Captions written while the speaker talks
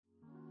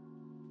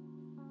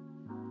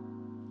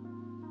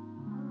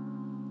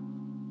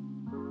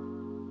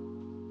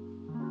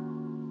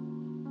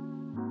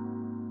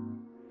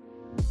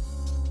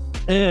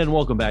And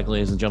welcome back,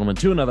 ladies and gentlemen,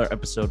 to another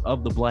episode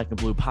of the Black and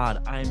Blue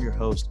Pod. I am your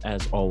host,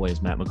 as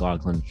always, Matt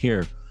McLaughlin,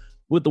 here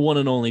with the one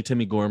and only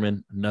Timmy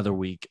Gorman. Another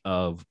week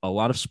of a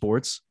lot of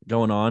sports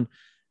going on.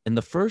 And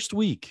the first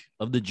week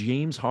of the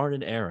James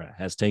Harden era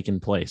has taken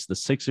place. The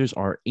Sixers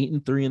are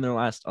 8-3 in their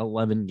last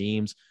 11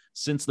 games.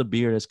 Since the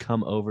Beard has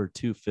come over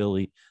to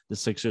Philly, the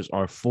Sixers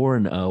are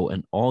 4-0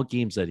 in all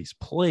games that he's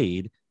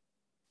played.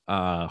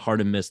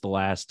 Harden missed the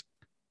last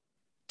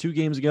 2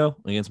 games ago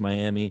against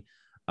Miami.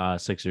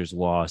 Sixers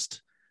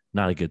lost.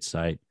 Not a good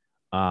sight.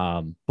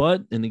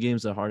 But in the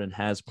games that Harden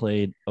has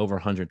played, over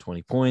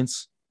 120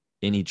 points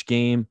in each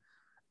game.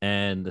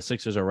 And the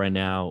Sixers are right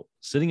now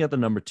sitting at the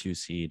number 2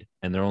 seed,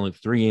 and they're only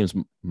 3 games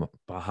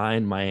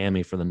behind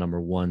Miami for the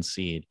number 1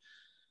 seed.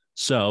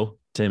 So,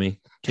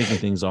 Timmy, kicking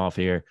things off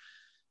here.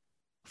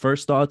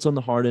 First thoughts on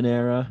the Harden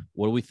era.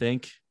 What do we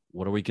think?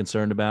 What are we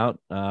concerned about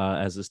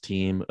as this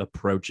team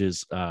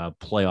approaches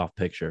playoff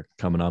picture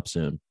coming up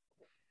soon?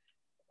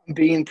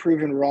 Being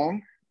proven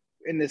wrong.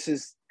 And this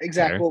is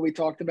exactly Fair. what we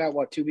talked about,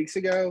 2 weeks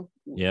ago?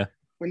 Yeah.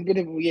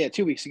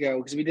 2 weeks ago,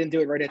 because we didn't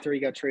do it right after he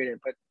got traded.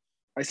 But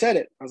I said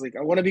it. I was like,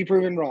 I want to be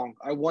proven wrong.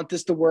 I want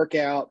this to work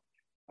out.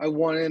 I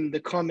want him to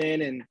come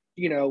in and,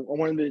 I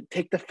want him to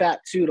take the fat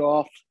suit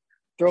off,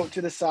 throw it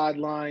to the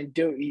sideline,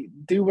 do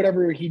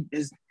whatever he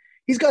is.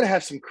 He's got to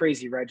have some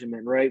crazy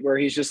regimen, right? Where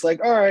he's just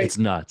like, all right, It's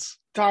nuts.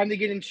 Time to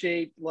get in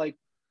shape. Like,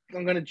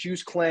 I'm going to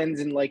juice cleanse.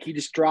 And like, he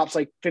just drops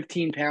like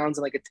 15 pounds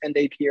in like a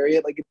 10-day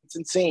period. Like, it's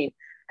insane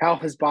how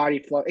his body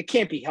flow. It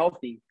can't be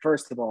healthy,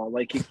 first of all.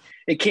 Like,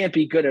 it can't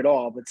be good at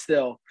all, but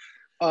still.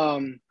 I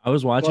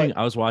was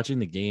watching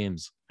the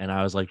games, and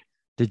I was like,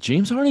 did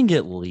James Harden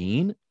get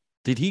lean?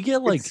 Did he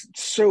get like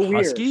so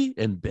husky weird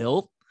and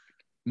built?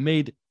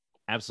 Made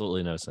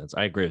absolutely no sense.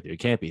 I agree with you. It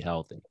can't be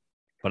healthy,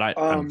 but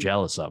I'm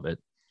jealous of it.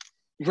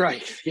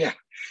 Right. Yeah.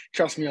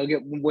 Trust me, I'll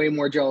get way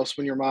more jealous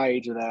when you're my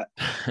age of that.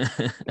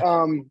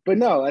 But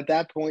no, at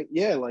that point,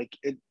 yeah, like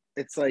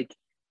it's like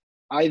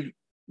I've,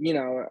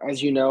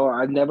 as you know,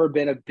 I've never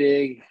been a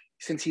big,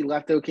 since he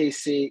left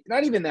OKC,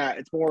 not even that,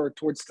 it's more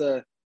towards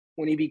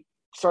when he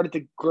started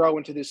to grow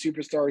into the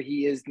superstar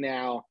he is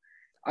now.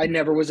 I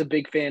never was a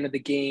big fan of the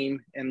game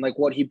and like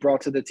what he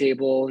brought to the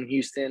table in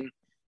Houston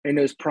in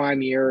those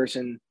prime years,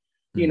 and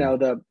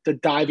the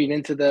diving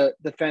into the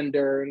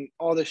defender and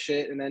all the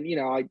shit. And then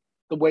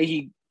the way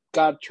he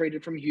got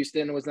traded from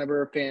Houston, I was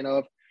never a fan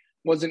of.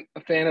 Wasn't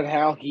a fan of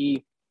how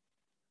he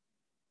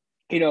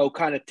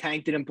kind of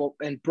tanked it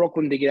in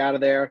Brooklyn to get out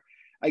of there.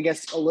 I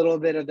guess a little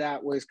bit of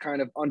that was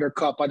kind of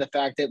undercut by the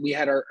fact that we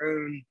had our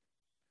own,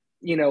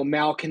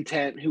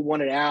 malcontent who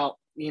wanted out.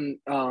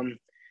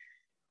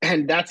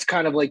 And that's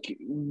kind of like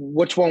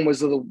which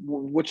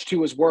two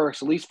was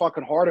worse. At least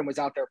fucking Harden was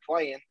out there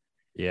playing.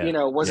 Yeah.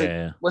 Was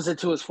it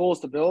to his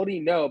fullest ability?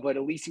 No, but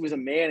at least he was a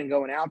man and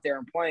going out there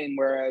and playing.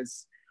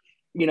 Whereas,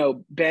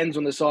 Ben's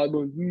on the side,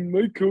 like,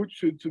 my coach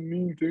said some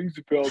mean things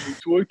about me,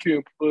 so I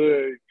can't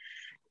play.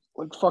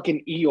 Like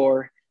fucking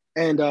Eeyore.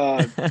 And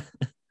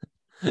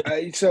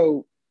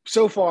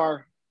so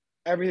far,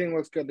 everything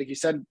looks good. Like you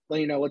said,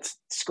 let's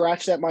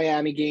scratch that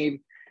Miami game,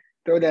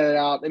 throw that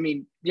out. I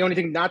mean, the only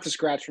thing not to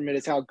scratch from it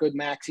is how good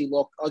Maxey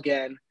looked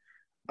again.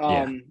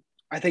 I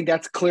think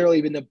that's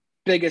clearly been the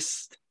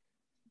biggest,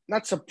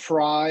 not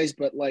surprise,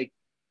 but like,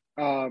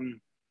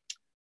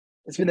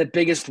 it's been the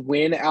biggest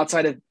win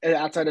outside of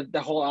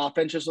the whole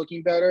offense just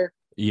looking better.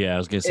 Yeah, I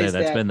was gonna say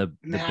that's been the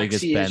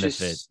biggest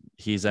benefit.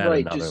 He's at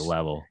another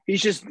level.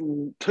 He's just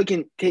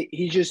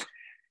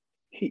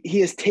he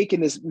has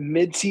taken this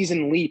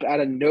mid-season leap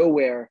out of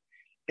nowhere,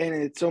 and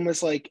it's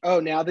almost like,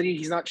 oh, now that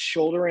he's not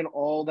shouldering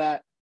all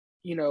that,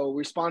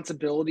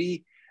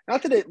 responsibility.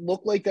 Not that it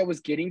looked like that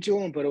was getting to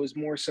him, but it was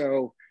more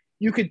so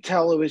you could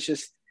tell it was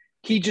just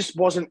he just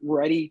wasn't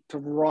ready to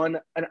run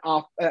an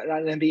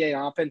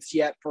NBA offense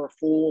yet for a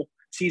full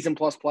season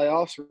plus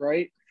playoffs,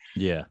 right?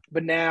 Yeah.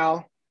 But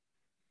now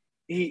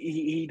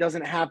he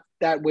doesn't have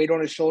that weight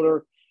on his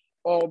shoulder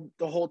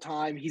the whole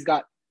time. He's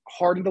got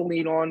Harden to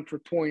lean on for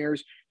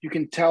pointers. You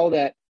can tell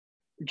that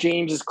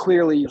James is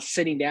clearly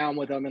sitting down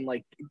with him and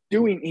like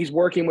he's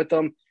working with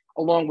them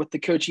along with the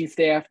coaching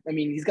staff. I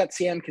mean, he's got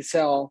Sam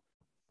Cassell,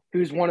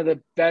 who's one of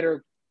the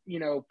better,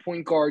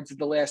 point guards of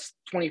the last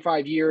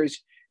 25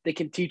 years. They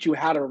can teach you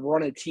how to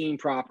run a team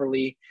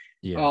properly.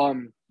 Yeah.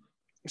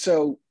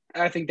 So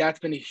I think that's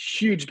been a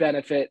huge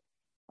benefit.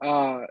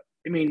 I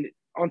mean,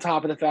 on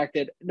top of the fact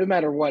that no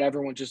matter what,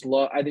 everyone just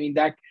I mean,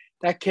 that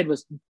kid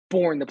was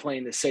born to play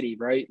in the city,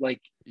 right?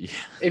 Like, yeah.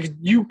 if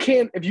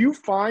you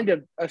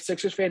find a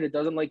Sixers fan that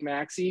doesn't like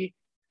Maxey,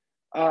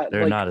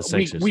 they're not a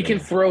Sixers we fan. can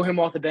throw him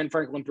off the Ben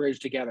Franklin Bridge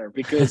together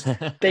because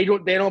they're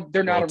not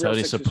a real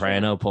Tony Sixers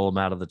Soprano fan. pull him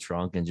out of the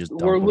trunk and just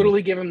We're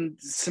literally giving him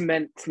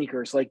cement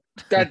sneakers like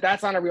that.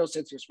 That's not a real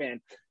Sixers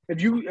fan.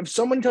 If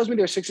someone tells me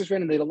they're a Sixers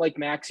fan and they don't like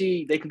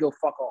Maxey, they can go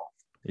fuck off.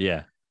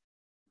 Yeah.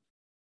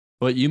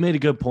 But you made a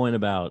good point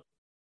about,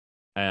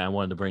 and I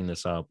wanted to bring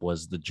this up,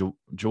 was the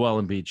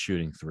Joel Embiid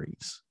shooting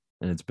threes.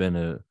 And it's been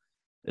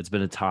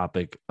a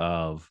topic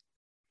of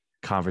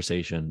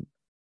conversation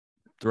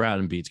throughout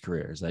Embiid's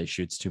career is that he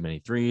shoots too many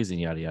threes and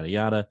yada, yada,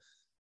 yada.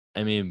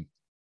 I mean,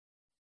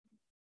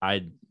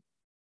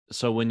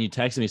 so when you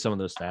texted me some of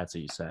those stats that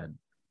you said,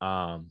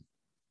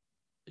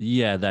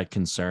 yeah, that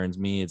concerns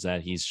me is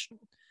that he's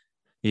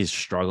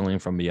struggling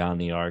from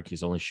beyond the arc.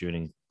 He's only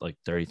shooting like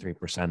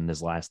 33% in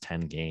his last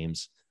 10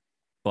 games.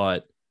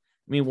 But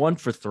I mean, 1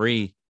 for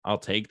 3, I'll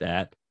take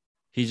that.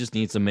 He just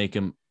needs to make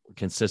him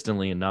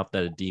consistently enough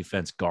that a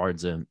defense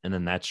guards him, and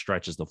then that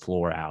stretches the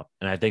floor out.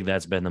 And I think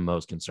that's been the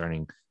most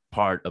concerning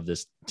part of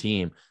this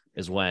team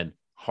is when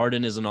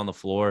Harden isn't on the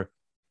floor,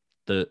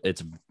 they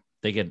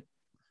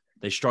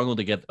struggle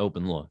to get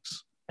open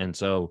looks. And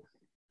so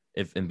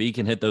if Embiid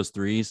can hit those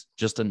threes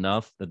just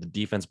enough that the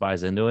defense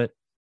buys into it,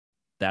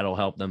 that'll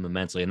help them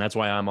immensely. And that's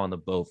why I'm on the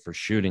boat for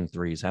shooting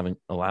threes,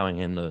 allowing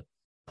him to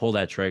pull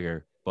that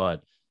trigger.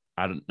 But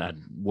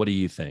what do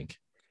you think?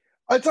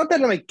 It's not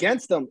that I'm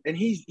against him, and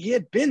he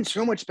had been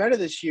so much better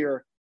this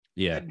year.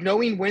 Yeah,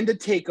 knowing when to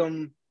take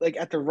him, like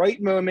at the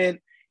right moment.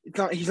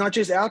 He's not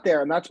just out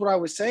there, and that's what I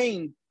was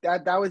saying.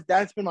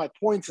 That's been my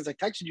point since I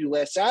texted you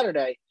last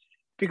Saturday,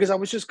 because I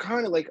was just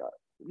kind of like,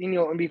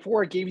 and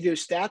before I gave you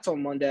those stats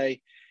on Monday,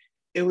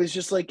 it was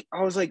just like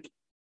I was like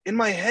in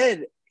my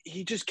head,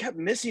 he just kept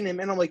missing him,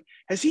 and I'm like,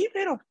 has he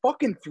hit a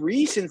fucking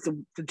 3 since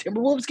the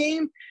Timberwolves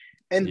game?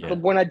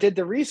 And when I did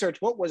the research,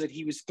 what was it?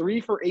 He was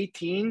 3 for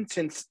 18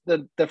 since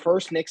the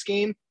first Knicks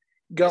game,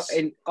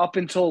 and up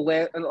until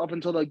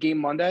the game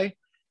Monday.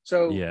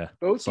 So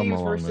both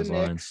games versus the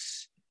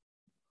Knicks,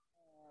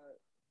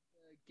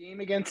 the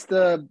game against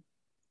the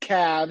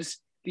Cavs,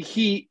 the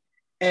Heat,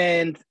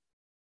 and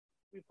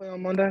we play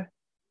on Monday.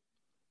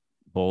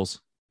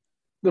 Bulls.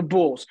 The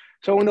Bulls.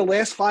 So in the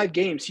last 5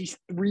 games, he's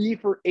 3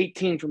 for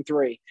 18 from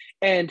 3,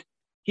 and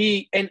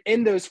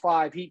in those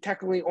 5, he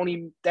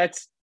technically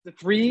that's the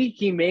 3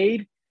 he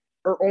made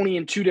are only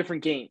in 2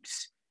 different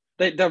games.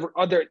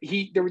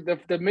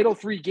 The middle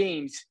 3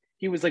 games,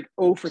 he was like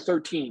 0 for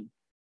 13.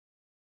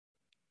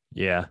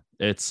 Yeah,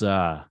 it's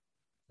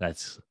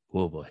that's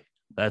oh boy.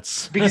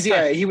 That's because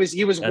he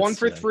was 1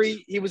 for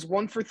 3. He was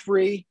 1 for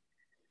 3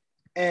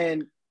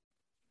 and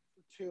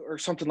 2 or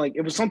something, like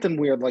it was something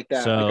weird like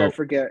that. So like I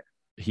forget.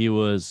 He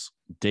was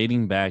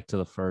dating back to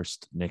the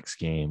first Knicks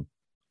game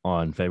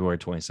on February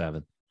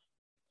 27th.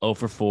 0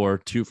 for 4,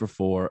 2 for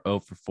 4, 0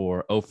 for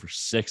 4, 0 for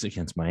 6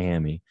 against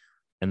Miami,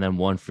 and then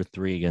 1 for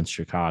 3 against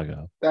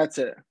Chicago. That's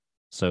it.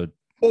 So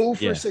 0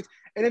 for 6.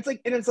 And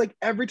it's like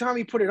every time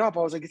he put it up,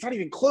 I was like, it's not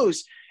even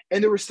close.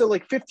 And there was still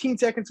like 15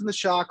 seconds in the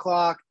shot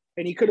clock,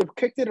 and he could have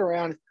kicked it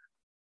around.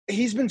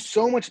 He's been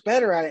so much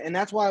better at it, and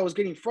that's why I was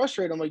getting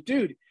frustrated. I'm like,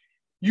 dude,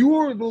 you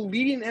are the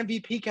leading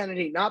MVP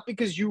candidate, not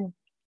because you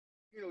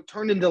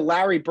turned into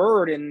Larry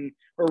Bird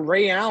or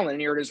Ray Allen,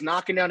 and you're just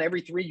knocking down every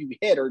 3 you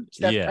hit, or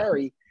Steph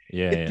Curry.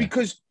 It's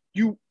because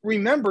you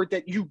remembered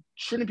that you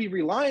shouldn't be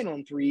relying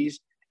on threes,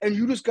 and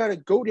you just got to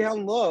go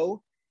down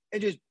low and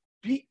just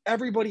beat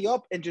everybody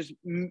up and just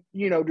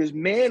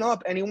man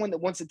up anyone that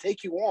wants to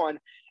take you on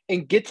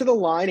and get to the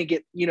line and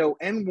get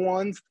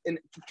N1s and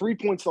 3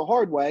 points the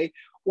hard way.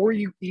 Or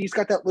he's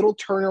got that little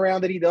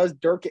turnaround that he does,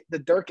 the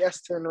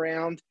Dirk-esque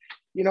turnaround,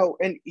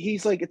 and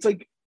he's like, it's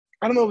like,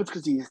 I don't know if it's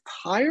because he's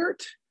tired.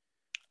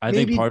 I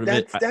think part of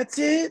that's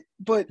it,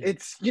 but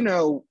it's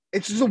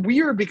it's just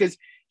weird because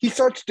he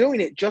starts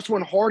doing it just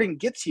when Harden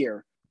gets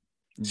here.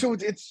 So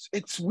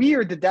it's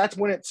weird that's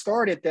when it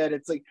started. That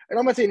it's like, and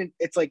I'm not saying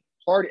it's like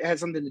Harden has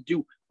something to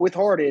do with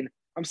Harden.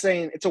 I'm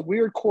saying it's a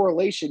weird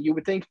correlation. You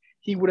would think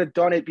he would have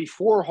done it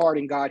before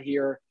Harden got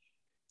here.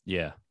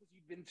 Yeah,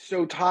 he's been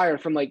so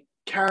tired from like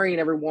carrying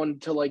everyone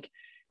to like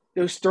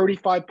those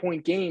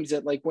 35-point games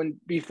that like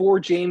before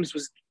James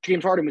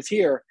Harden was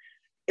here,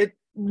 it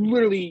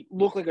literally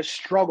looked like a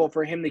struggle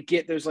for him to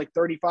get those like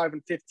 35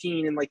 and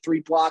 15 and like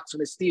 3 blocks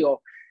and a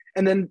steal.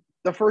 And then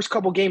the first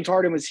couple games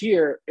Harden was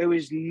here, it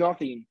was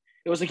nothing.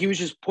 It was like he was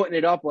just putting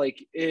it up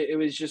like it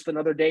was just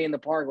another day in the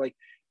park. Like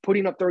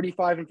putting up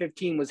 35 and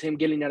 15 was him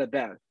getting out of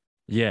bed.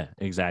 Yeah,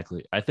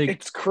 exactly. I think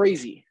it's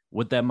crazy.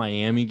 With that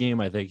Miami game,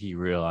 I think he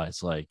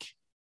realized, like,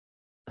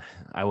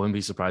 I wouldn't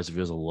be surprised if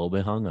he was a little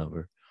bit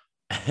hungover.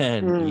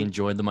 And he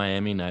enjoyed the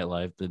Miami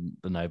nightlife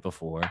the night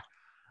before.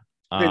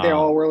 They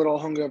all were a little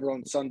hungover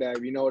on Sunday.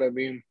 You know what I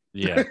mean?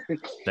 Yeah.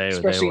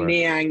 Especially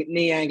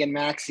Niang and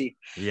Maxey.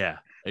 Yeah,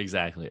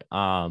 exactly.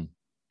 And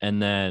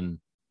then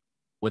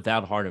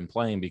without Harden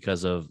playing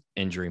because of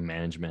injury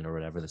management or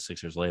whatever the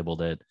Sixers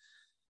labeled it,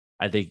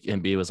 I think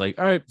Embiid was like,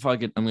 all right,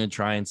 fuck it. I'm going to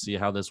try and see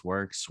how this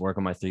works, work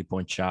on my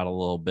 3-point shot a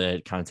little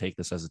bit, kind of take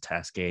this as a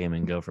test game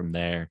and go from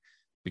there,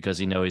 because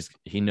he knows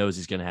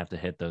he's going to have to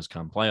hit those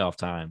come playoff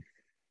time.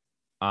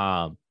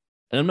 And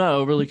I'm not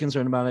overly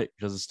concerned about it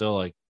because it's still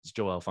like it's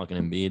Joel fucking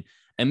Embiid.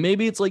 And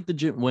maybe it's like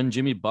when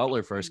Jimmy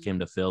Butler first came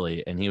to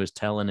Philly and he was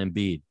telling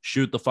Embiid,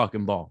 shoot the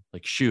fucking ball,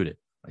 like shoot it.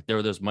 Like there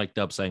were those mic'd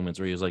up segments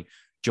where he was like,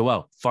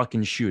 Joel,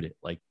 fucking shoot it.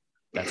 Like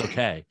that's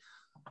okay.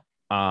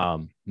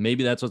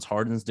 Maybe that's what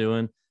Harden's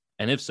doing.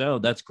 And if so,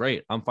 that's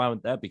great. I'm fine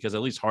with that because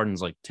at least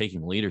Harden's like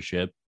taking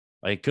leadership.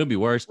 Like it could be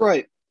worse.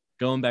 Right.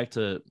 Going back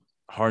to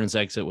Harden's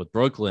exit with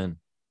Brooklyn.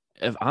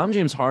 If I'm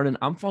James Harden,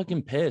 I'm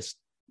fucking pissed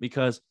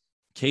because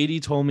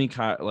KD told me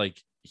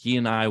like he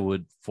and I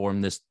would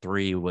form this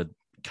three with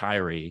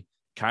Kyrie.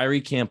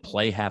 Kyrie can't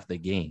play half the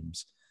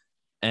games.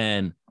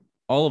 And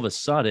all of a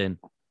sudden,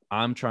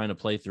 I'm trying to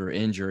play through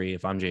injury.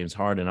 If I'm James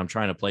Harden, I'm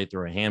trying to play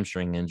through a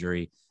hamstring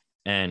injury,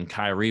 and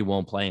Kyrie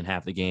won't play in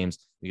half the games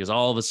because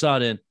all of a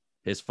sudden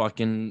his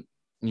fucking,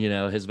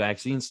 his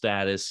vaccine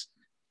status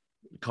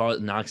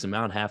knocks him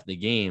out half the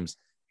games.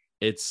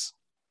 It's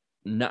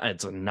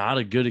not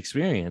a good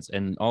experience.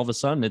 And all of a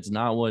sudden it's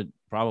not what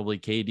probably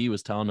KD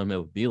was telling him it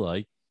would be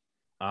like.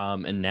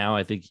 And now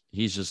I think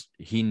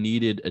he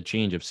needed a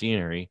change of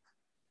scenery,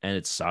 and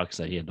it sucks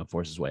that he had to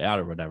force his way out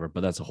or whatever,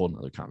 but that's a whole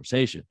nother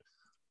conversation.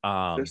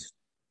 No,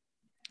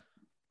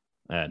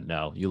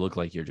 you look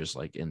like you're just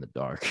like in the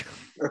dark.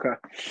 Okay.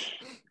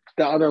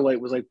 The other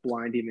light was like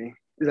blinding me.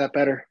 Is that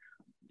better?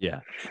 Yeah.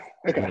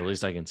 Okay. At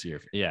least I can see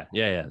your. Yeah.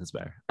 That's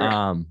better.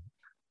 Okay.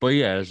 But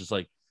yeah, it's just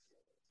like,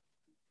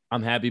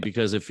 I'm happy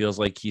because it feels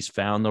like he's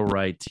found the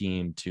right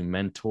team to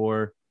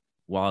mentor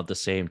while at the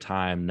same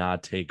time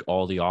not take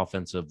all the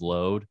offensive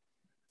load.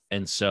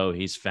 And so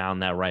he's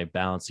found that right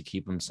balance to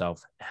keep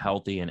himself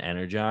healthy and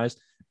energized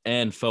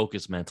and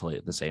focused mentally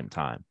at the same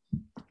time.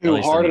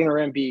 Harden or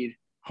Embiid?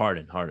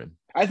 Harden.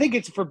 I think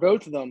it's for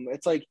both of them.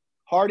 It's like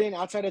Harden,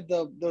 outside of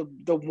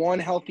the one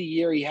healthy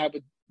year he had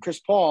with Chris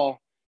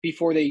Paul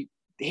before they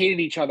hated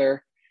each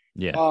other.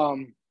 Yeah.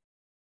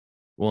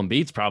 Well,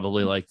 Embiid's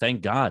probably like,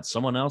 thank God,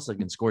 someone else that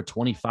can score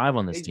 25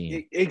 on this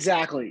team.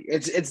 Exactly.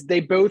 It's they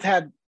both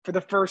had for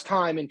the first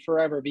time in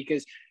forever,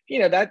 because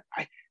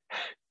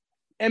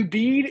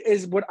Embiid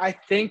is what I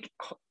think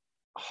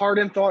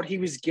Harden thought he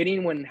was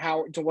getting when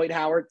Dwight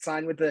Howard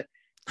signed with the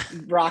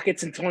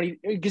Rockets in 20.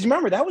 Because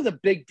remember, that was a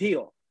big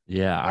deal.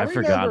 Yeah, I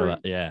forgot about.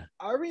 Yeah,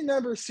 I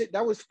remember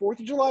that was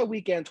 4th of July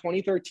weekend,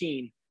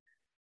 2013,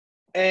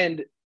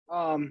 and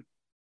I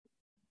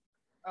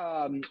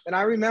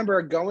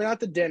remember going out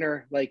to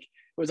dinner. Like,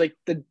 it was like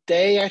the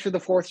day after the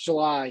 4th of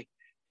July,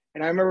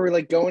 and I remember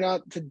like going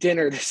out to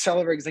dinner to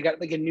celebrate because I got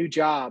like a new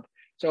job.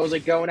 So I was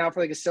like going out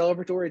for like a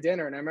celebratory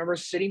dinner, and I remember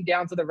sitting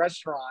down to the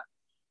restaurant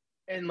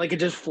and like it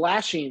just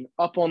flashing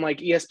up on like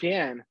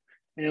ESPN,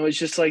 and it was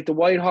just like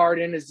Dwight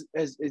Harden is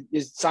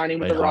signing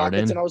with the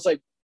Rockets, and I was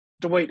like,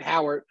 Dwight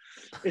Howard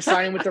is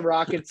signing with the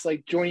Rockets,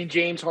 like joining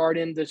James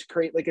Harden to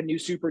create like a new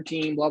super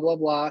team, blah blah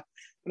blah.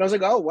 And I was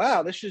like, oh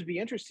wow, this should be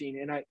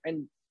interesting.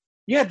 And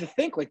you had to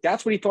think like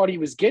that's what he thought he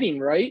was getting,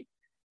 right?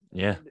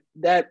 Yeah.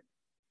 That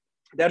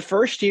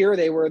first year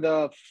they were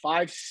the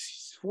 4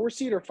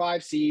 seed or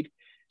 5 seed.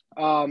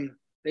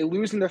 They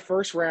lose in the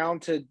first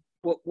round to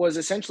what was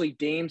essentially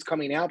Dame's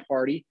coming out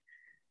party.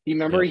 You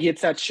remember he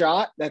hits that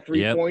shot, that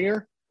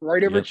 3-pointer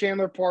right over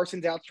Chandler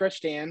Parsons'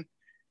 outstretched hand,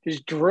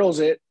 just drills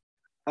it.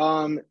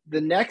 The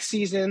next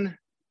season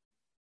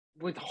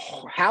with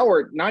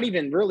Howard, not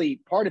even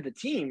really part of the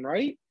team,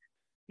 right?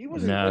 He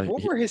wasn't. No,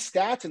 what were his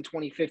stats in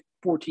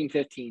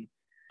 2014-15?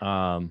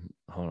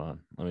 Hold on,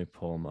 let me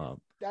pull them up.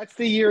 That's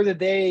the year that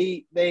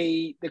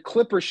the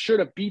Clippers should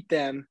have beat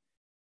them,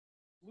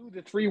 blew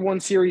the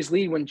 3-1 series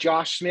lead when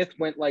Josh Smith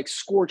went like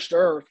scorched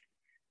earth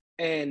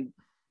and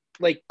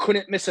like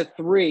couldn't miss a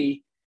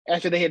 3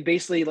 after they had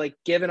basically like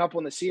given up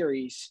on the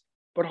series.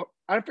 But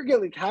I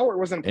forget, like Howard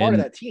wasn't a part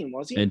of that team,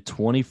 was he? In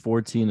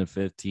 2014 to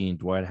 15,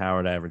 Dwight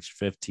Howard averaged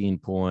 15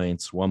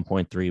 points,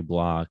 1.3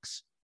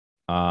 blocks,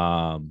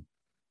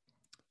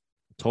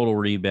 total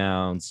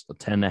rebounds,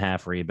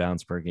 10.5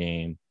 rebounds per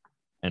game,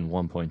 and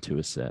 1.2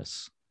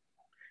 assists.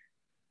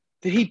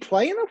 Did he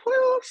play in the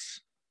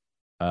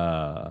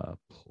playoffs?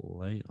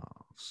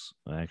 Playoffs.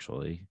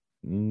 Actually,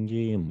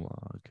 game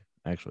log.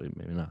 Actually,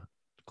 maybe not.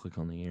 Click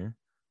on the year.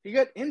 He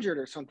got injured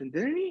or something,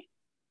 didn't he?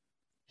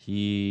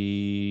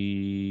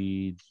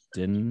 He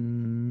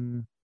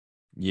didn't.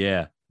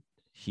 Yeah,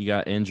 he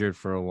got injured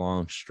for a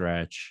long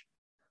stretch.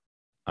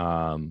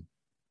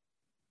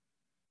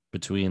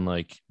 Between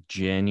like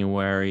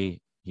January,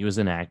 he was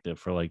inactive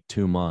for like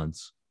 2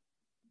 months.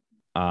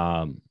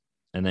 And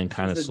then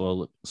kind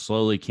of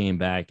slowly came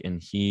back,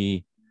 and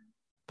he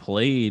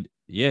played.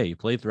 Yeah, he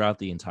played throughout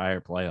the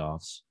entire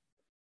playoffs.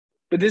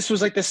 But this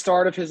was like the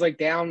start of his like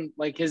down,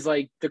 like his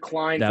like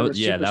decline. That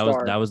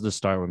was the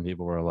start when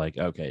people were like,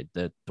 okay,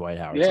 that Dwight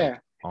Howard. Yeah,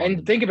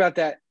 and think about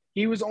that.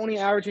 He was only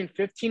averaging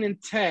 15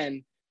 and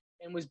 10,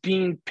 and was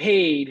being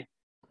paid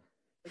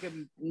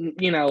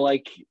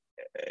like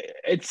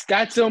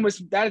that's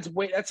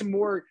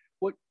more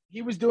what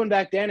he was doing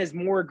back then is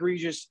more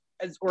egregious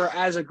as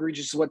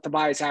egregious as what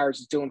Tobias Harris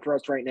is doing for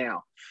us right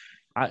now.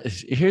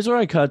 Here's where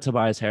I cut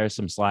Tobias Harris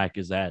some slack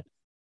is that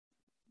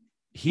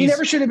he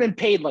never should have been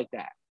paid like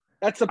that.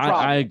 That's the problem.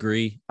 I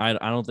agree. I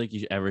don't think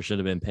he ever should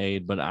have been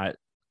paid, but I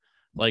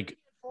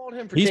fault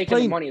him for taking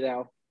the money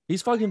though.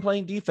 He's fucking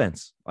playing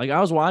defense. Like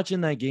I was watching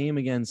that game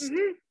against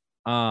the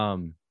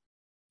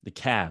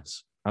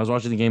Cavs. I was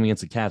watching the game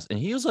against the Cavs, and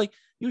he was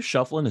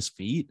shuffling his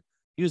feet.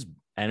 He was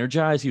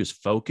energized. He was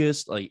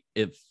focused. Like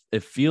it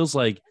feels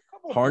like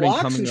Harden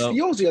coming up.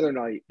 Steals the other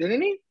night,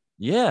 didn't he?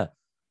 Yeah,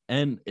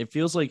 and it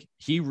feels like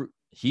he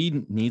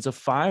he needs a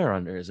fire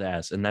under his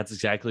ass. And that's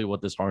exactly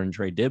what this Harden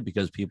trade did,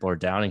 because people are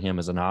doubting him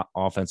as an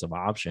offensive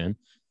option.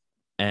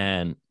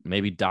 And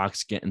maybe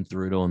Doc's getting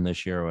through to him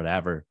this year or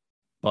whatever.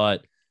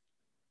 But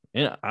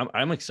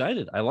I'm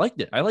excited. I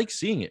liked it. I like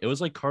seeing it. It was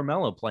like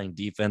Carmelo playing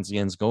defense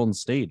against Golden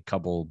State a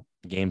couple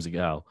games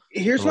ago.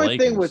 Here's my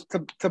thing with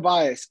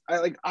Tobias.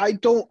 I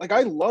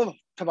love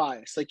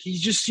Tobias. Like, he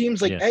just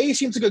seems like he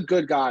seems like a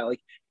good guy.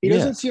 Like, he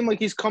doesn't seem like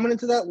he's coming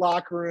into that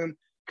locker room.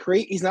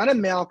 He's not a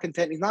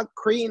malcontent. He's not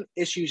creating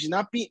issues. He's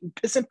not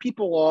pissing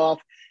people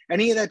off.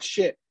 Any of that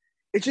shit.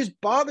 It just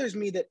bothers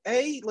me that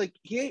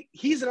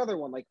he's another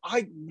one. Like,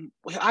 I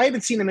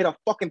haven't seen him hit a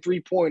fucking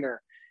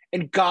 3-pointer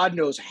in God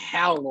knows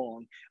how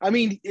long. I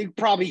mean, it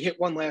probably hit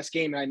one last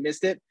game and I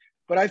missed it,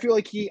 but I feel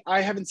like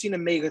I haven't seen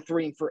him make a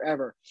 3 in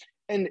forever.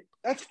 And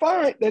that's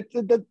fine.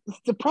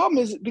 The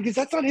problem is because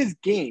that's not his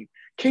game.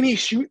 Can he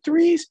shoot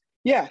threes?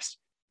 Yes,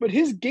 but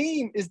his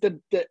game is the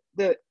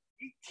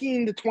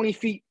 18 to 20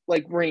 feet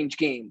like range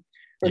game,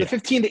 or the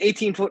 15 to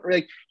 18 foot.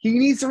 Like, he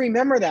needs to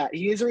remember that.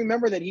 He needs to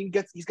remember that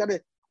he's got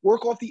to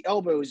work off the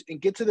elbows and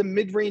get to the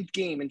mid range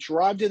game and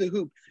drive to the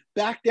hoop,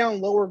 back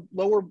down lower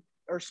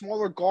or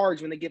smaller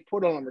guards when they get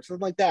put on him or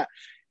something like that.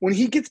 When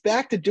he gets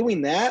back to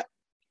doing that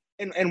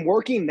and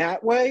working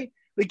that way,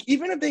 like,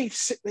 even if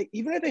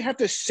they have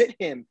to sit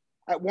him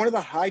at one of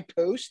the high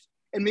posts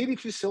and maybe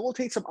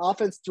facilitate some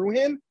offense through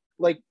him,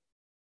 like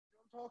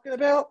I'm talking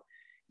about,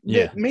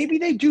 maybe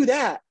they do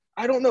that.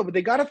 I don't know, but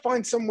they got to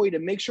find some way to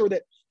make sure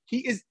that he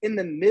is in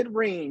the mid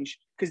range,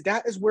 because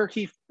that's where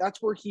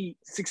he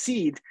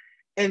succeeds.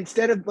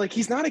 Instead of, like,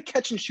 he's not a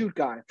catch and shoot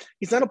guy.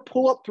 He's not a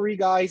pull up 3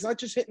 guy. He's not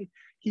just hitting.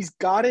 He's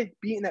got to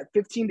be in that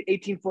 15 to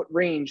 18 foot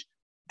range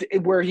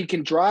where he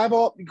can drive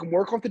up, he can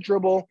work off the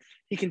dribble,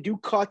 he can do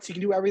cuts, he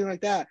can do everything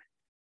like that.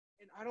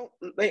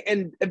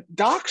 And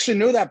Doc should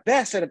know that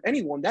best out of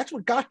anyone. That's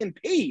what got him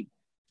paid.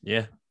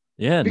 Yeah,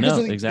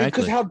 exactly.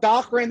 Because how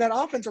Doc ran that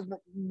offense,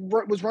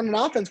 was running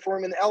offense for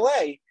him in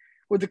LA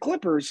with the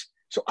Clippers.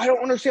 So I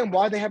don't understand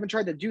why they haven't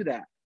tried to do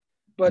that.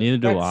 But neither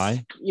do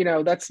I.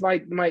 That's my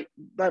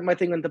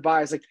thing on the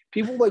bias. Like,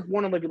 people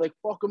want to be like,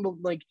 fuck him,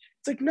 but like,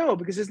 it's like, no,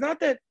 because it's not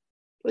that.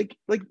 Like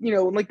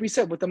we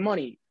said with the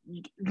money,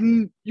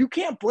 you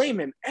can't blame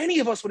him. Any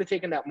of us would have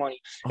taken that money.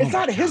 It's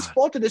not his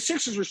fault that the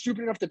Sixers were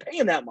stupid enough to pay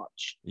him that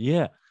much.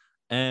 Yeah,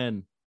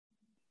 and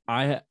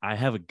I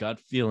have a gut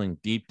feeling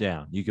deep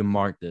down. You can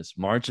mark this: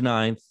 March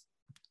 9th,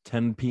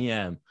 10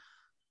 p.m.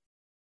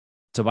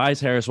 Tobias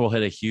Harris will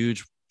hit a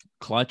huge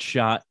clutch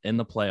shot in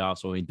the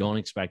playoffs when we don't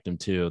expect him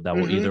to. That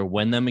will either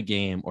win them a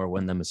game or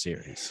win them a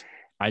series.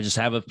 I just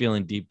have a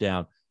feeling deep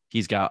down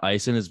he's got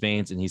ice in his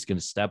veins and he's going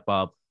to step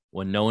up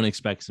when no one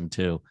expects him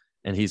to,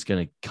 and he's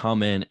going to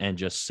come in and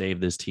just save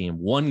this team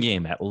one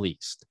game at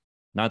least.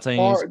 Not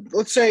saying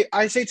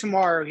I say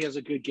tomorrow he has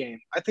a good game.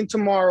 I think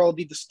tomorrow will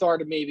be the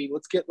start of maybe.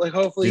 Let's get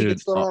hopefully he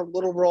gets a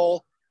little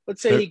roll.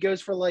 Let's say he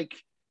goes for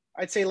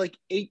I'd say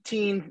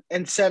 18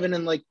 and 7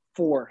 and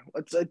 4.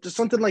 Let's just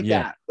something like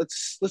that.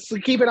 Let's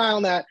keep an eye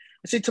on that.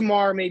 I say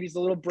tomorrow maybe it's a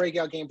little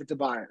breakout game for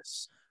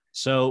Tobias.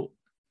 So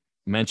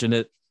mentioned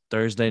it.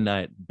 Thursday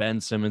night,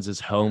 Ben Simmons is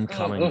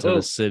homecoming to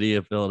the city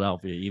of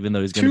Philadelphia, even though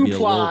he's going to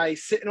be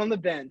sitting on the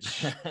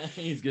bench.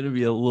 He's going to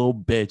be a little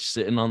bitch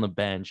sitting on the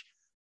bench.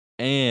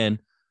 And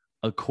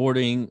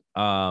according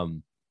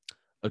to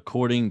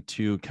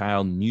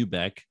Kyle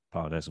Neubeck,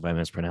 apologize if I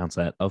mispronounce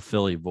that, of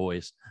Philly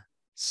Voice,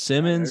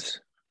 Simmons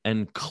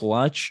and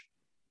Clutch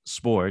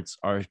Sports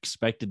are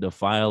expected to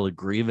file a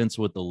grievance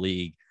with the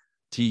league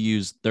to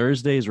use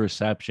Thursday's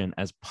reception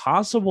as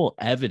possible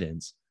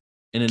evidence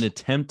in an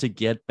attempt to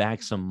get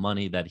back some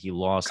money that he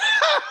lost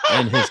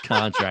in his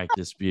contract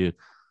dispute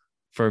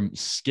for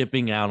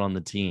skipping out on the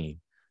team.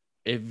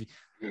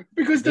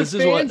 Because the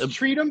fans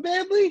treat him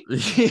badly?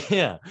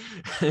 Yeah.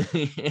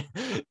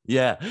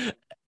 Yeah. Take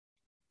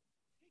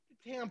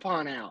the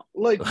tampon out.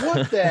 Like,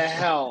 what the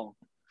hell?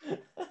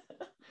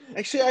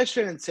 Actually, I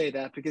shouldn't say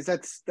that because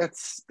that's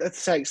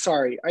like,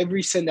 sorry, I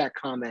rescind that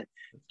comment.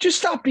 Just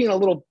stop being a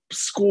little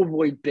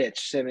schoolboy bitch,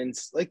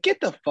 Simmons. Like, get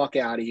the fuck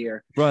out of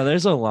here, bro.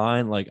 There's a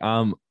line like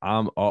I'm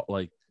all,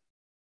 like,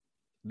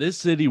 this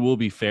city will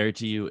be fair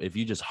to you if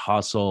you just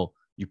hustle,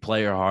 you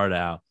play your heart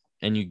out,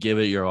 and you give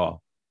it your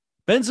all.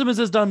 Ben Simmons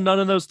has done none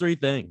of those 3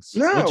 things,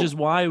 which is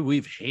why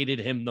we've hated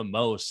him the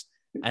most,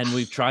 and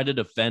we've tried to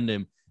defend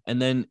him.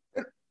 And then,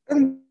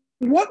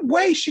 what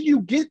way should you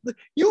get?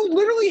 You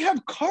literally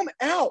have come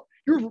out.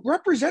 Your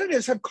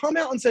representatives have come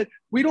out and said,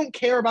 we don't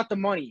care about the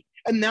money.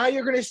 And now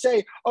you're going to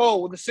say, oh,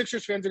 well, the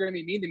Sixers fans are going to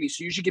be mean to me,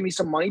 so you should give me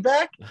some money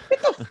back?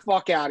 Get the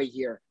fuck out of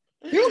here.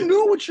 You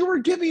knew what you were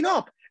giving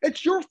up.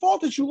 It's your fault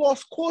that you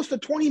lost close to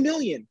 $20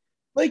 million.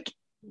 Like,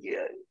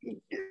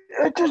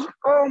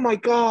 oh, my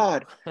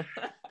God.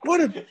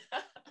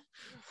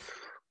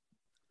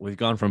 We've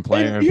gone from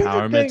player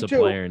empowerment to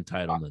player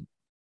entitlement.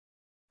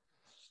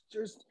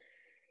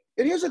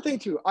 And here's the thing,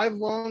 too.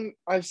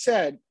 I've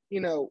said,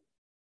 it's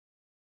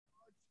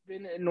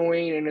been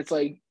annoying, and it's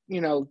like,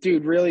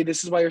 dude, really,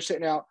 this is why you're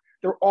sitting out.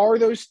 There are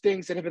those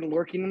things that have been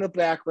lurking in the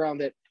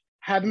background that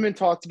haven't been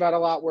talked about a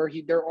lot, where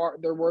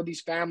there were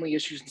these family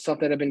issues and stuff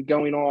that have been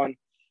going on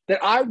that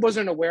I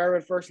wasn't aware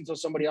of at first until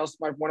somebody else,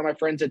 one of my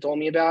friends had told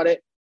me about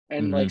it,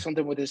 and like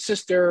something with his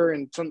sister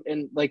and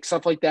like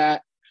stuff like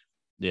that.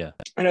 Yeah.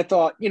 And I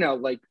thought,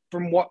 like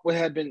from what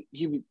had been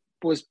he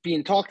was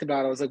being talked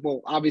about, I was like,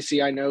 well,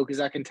 obviously I know, because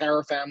that can tear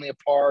a family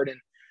apart and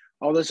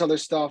all this other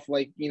stuff,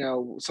 like,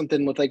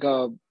 something with like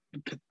a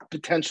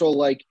potential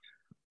like.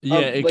 Yeah,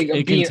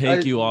 it can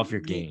take you off your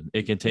game.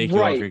 It can take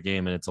you off your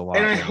game, and it's a lot.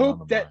 And I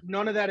hope that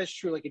none of that is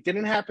true. Like, it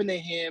didn't happen to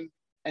him,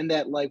 and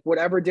that like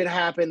whatever did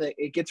happen, that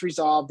it gets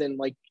resolved, and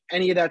like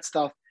any of that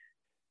stuff,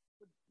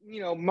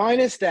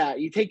 minus that,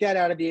 you take that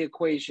out of the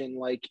equation.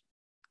 Like,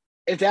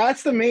 if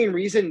that's the main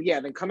reason, yeah,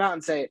 then come out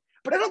and say it.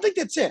 But I don't think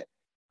that's it.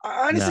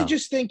 I honestly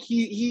just think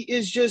he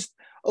is just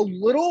a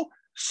little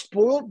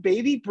spoiled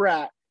baby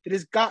brat that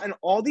has gotten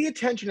all the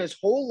attention his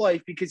whole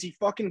life because he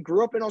fucking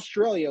grew up in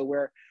Australia,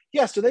 where,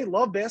 yes, do they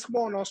love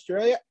basketball in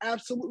Australia?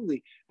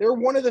 Absolutely. They're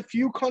one of the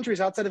few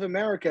countries outside of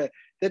America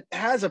that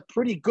has a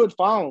pretty good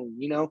following,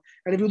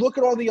 And if you look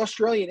at all the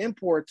Australian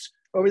imports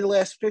over the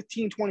last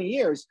 15, 20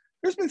 years,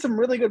 there's been some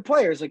really good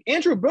players. Like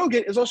Andrew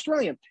Bogut is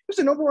Australian. He was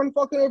the number one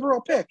fucking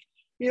overall pick.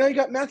 You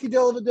got Matthew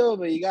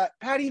Dellavedova, you got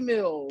Patty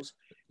Mills.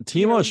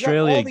 Team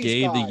Australia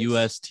gave the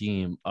U.S.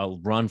 team a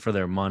run for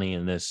their money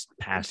in this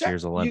past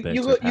year's Olympics.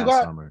 You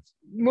got, summers.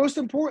 Most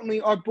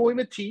importantly, our boy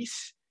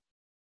Matisse.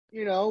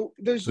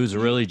 Who's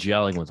really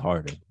gelling with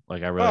Harden.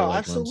 Like, I really like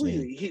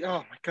absolutely. Oh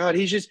my God,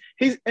 he's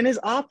and his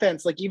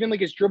offense, like even like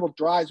his dribble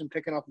drives been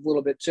picking up a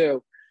little bit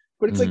too.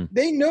 But it's like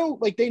they know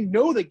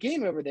the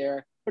game over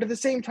there. But at the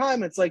same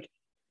time, it's like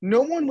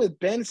no one with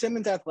Ben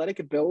Simmons' athletic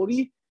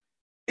ability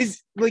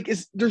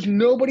there's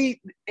nobody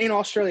in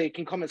Australia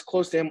can come as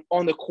close to him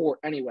on the court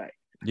anyway.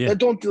 Yeah.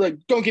 Don't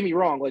get me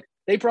wrong. Like,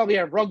 they probably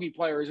have rugby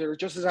players that are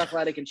just as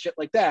athletic and shit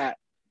like that.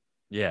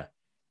 Yeah.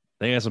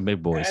 They got some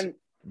big boys. And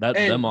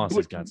Moss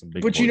has got some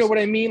big boys. But you know what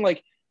I mean?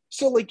 Like,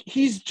 so like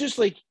he's just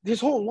like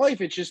his whole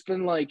life, it's just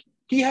been like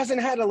he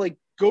hasn't had to like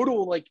go to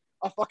like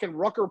a fucking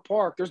Rucker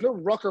Park. There's no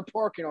Rucker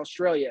Park in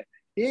Australia.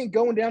 He ain't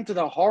going down to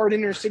the hard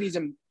inner cities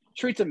and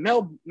streets of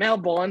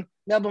Melbourne,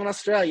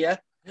 Australia,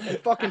 and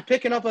fucking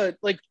picking up a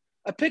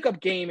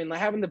pickup game and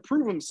having to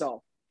prove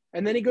himself.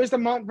 And then he goes to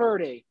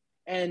Montverde,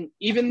 and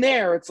even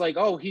there, it's like,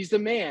 oh, he's the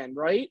man,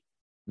 right?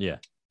 Yeah.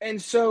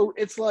 And so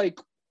it's like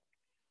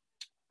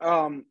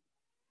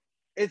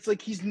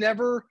he's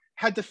never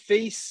had to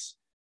face.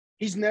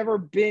 He's never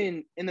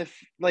been in the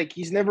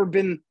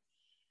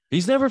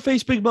He's never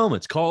faced big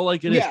moments. Call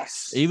like it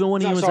is. Even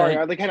when he was sorry,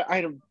 I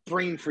had a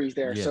brain freeze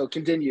there. Yeah. So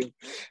continue.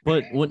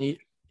 But when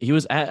he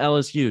was at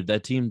LSU,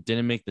 that team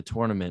didn't make the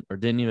tournament or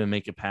didn't even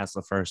make it past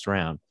the first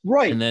round.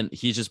 Right. And then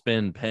he's just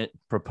been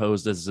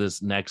proposed as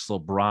this next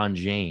LeBron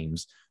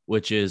James,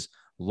 which is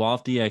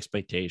lofty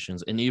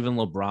expectations. And even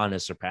LeBron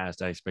has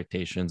surpassed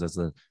expectations as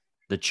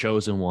the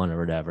chosen one or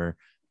whatever.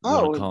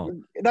 Oh,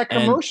 that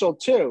commercial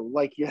too.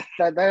 Like, yeah,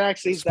 that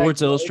actually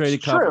Sports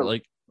Illustrated cover.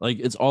 Like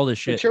it's all this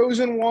shit. The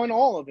chosen one,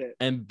 all of it.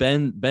 And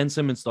Ben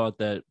Simmons thought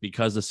that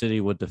because the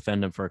city would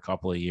defend him for a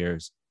couple of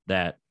years,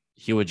 that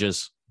he would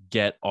just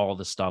get all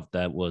the stuff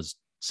that was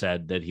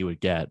said that he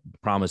would get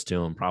promised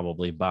to him,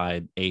 probably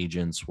by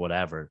agents,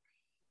 whatever.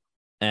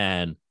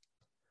 And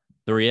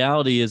the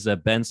reality is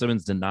that Ben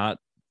Simmons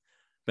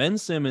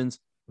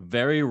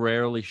very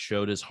rarely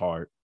showed his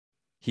heart.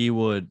 He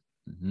would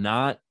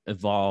not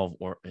evolve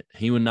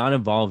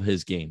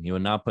his game. He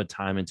would not put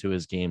time into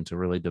his game to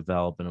really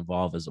develop and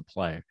evolve as a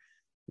player.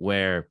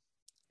 Where,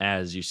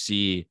 as you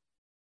see,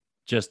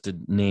 just to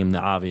name the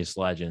obvious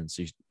legends,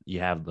 you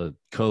have the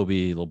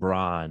Kobe,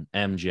 LeBron,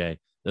 MJ.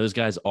 Those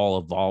guys all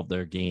evolved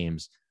their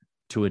games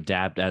to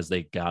adapt as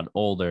they got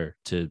older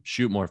to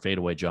shoot more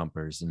fadeaway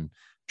jumpers and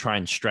try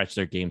and stretch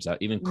their games out.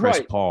 Even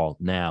Chris Paul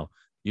now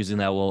using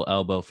that little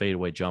elbow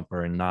fadeaway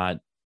jumper and not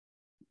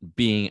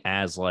being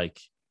as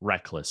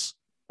reckless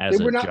as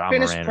they were not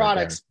finished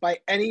products by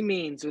any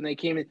means when they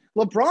came in.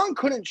 LeBron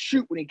couldn't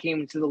shoot when he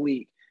came into the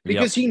league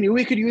because he knew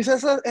he could use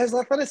his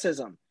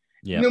athleticism.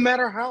 No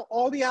matter how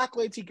all the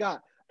accolades he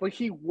got, but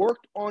he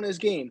worked on his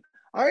game.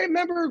 I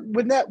remember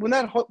when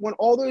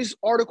all those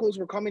articles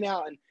were coming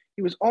out and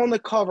he was on the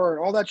cover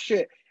and all that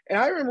shit. And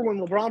I remember when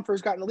LeBron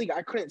first got in the league,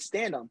 I couldn't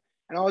stand him.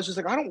 And I was just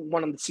like, I don't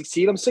want him to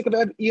succeed. I'm sick of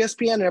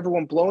ESPN and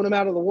everyone blowing him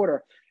out of the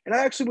water. And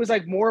I actually was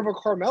more of a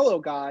Carmelo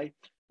guy,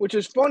 which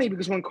is funny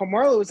because when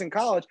Carmelo was in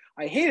college,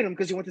 I hated him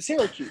because he went to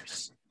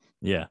Syracuse.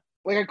 Yeah.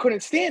 I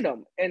couldn't stand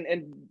him.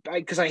 And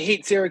because I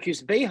hate Syracuse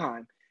and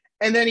Boeheim.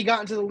 And then he got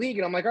into the league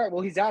and I'm like, all right,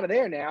 well, he's out of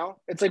there now.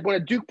 It's like when a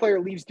Duke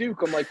player leaves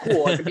Duke, I'm like,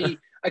 cool,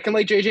 I can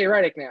like JJ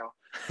Redick now.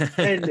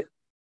 And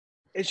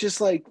it's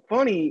just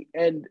funny.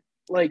 And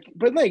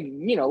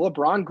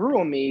LeBron grew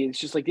on me. It's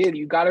just dude,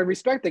 you got to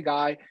respect the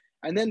guy.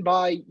 And then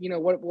by,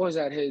 what was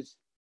that? His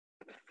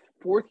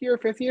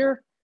fifth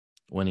year?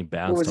 When he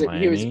bounced to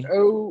Miami? He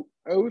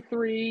was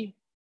 03,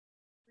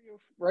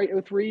 right?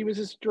 03 was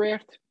his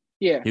draft?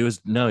 Yeah. He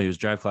was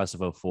draft class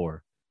of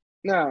 04.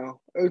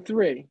 No,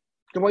 03.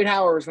 Dwight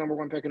Howard was number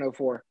one pick in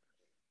 04.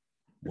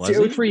 Was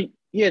he? 03.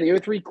 Yeah, the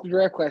 '03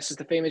 draft class is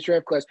the famous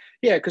draft class.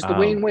 Yeah, because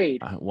Dwayne Oh,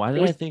 Wade. why It did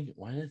I was think?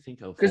 Why did I think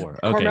because 04?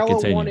 Okay, Carmelo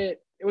won continue.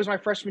 it. It was my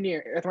freshman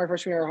year, after my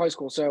freshman year of high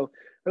school. So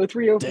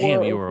 '03, Damn,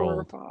 '04, you were '04,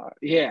 old. '05.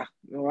 Yeah,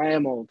 no, I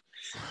am old.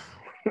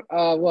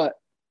 What?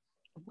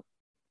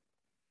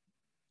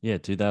 Yeah,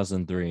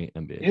 2003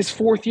 NBA His draft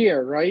fourth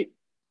year, right?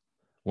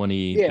 when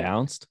he Yeah.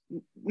 bounced.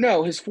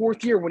 No, his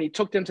fourth year when he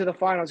took them to the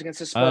finals against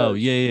the Oh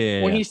Spurs. yeah, yeah,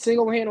 yeah, When yeah. he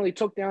single-handedly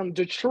took down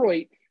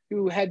Detroit,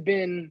 who had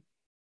been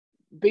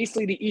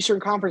basically the Eastern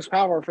Conference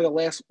power for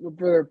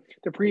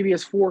the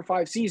previous 4 or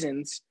 5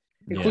 seasons,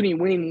 Yeah. including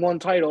winning one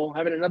title,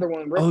 having another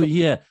one ripped Oh them.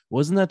 yeah,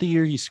 wasn't that the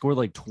year he scored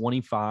like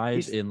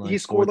 25 in He like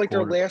scored fourth like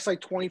their quarter? last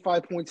like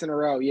 25 points in a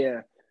row.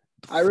 Yeah.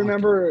 I Fucking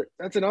remember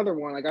that's another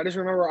one. Like I just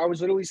remember I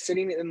was literally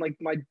sitting in like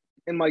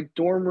my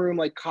dorm room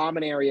like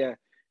common area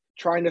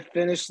trying to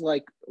finish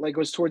like it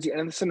was towards the end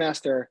of the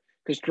semester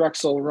because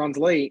Drexel runs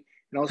late.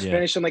 And I was yeah,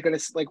 finishing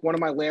like one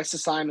of my last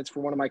assignments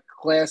for one of my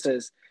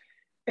classes.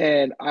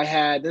 And I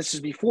had this is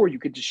before you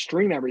could just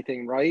stream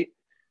everything, right?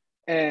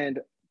 And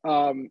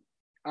I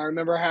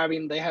remember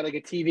they had like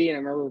a TV, and I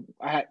remember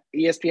I had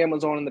ESPN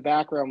was on in the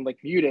background, like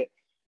muted.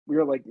 We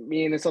were like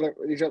me and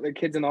these other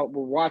kids and all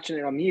were watching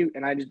it on mute,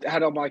 and I just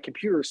had on my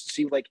computers to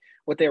see like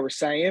what they were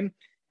saying,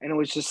 and it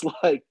was just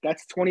like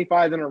that's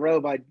 25 in a row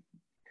by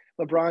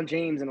LeBron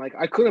James, and like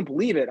I couldn't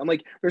believe it. I'm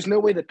like, there's no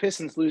way the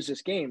Pistons lose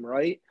this game,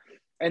 right?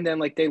 And then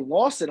like they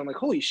lost it. I'm like,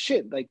 holy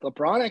shit! Like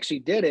LeBron actually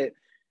did it.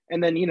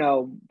 And then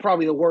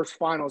probably the worst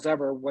finals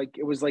ever. Like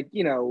it was like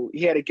he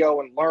had to go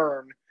and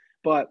learn,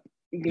 but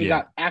he yeah.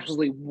 got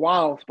absolutely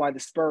walloped by the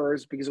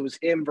Spurs because it was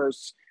him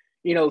versus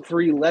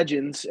three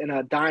legends in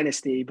a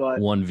dynasty. But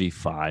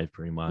 1v5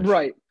 pretty much.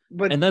 right,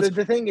 but And the, that's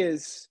the thing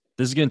is,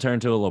 this is gonna turn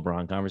into a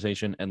LeBron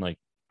conversation. And like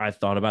I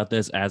thought about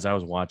this as I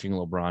was watching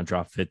LeBron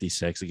drop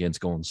 56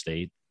 against Golden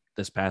State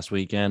this past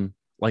weekend.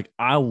 Like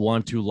I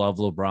want to love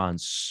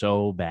LeBron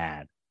so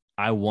bad.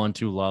 I want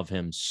to love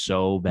him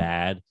so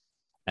bad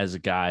as a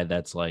guy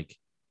that's like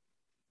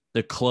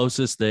the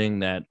closest thing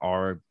that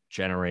our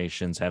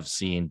generations have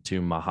seen to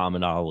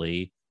Muhammad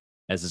Ali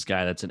as this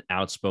guy that's an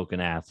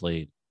outspoken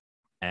athlete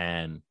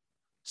and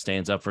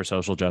stands up for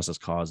social justice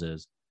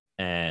causes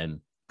and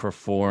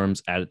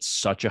performs at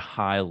such a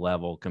high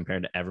level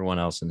compared to everyone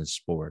else in the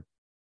sport.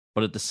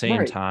 But at the same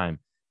right. time,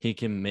 he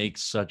can make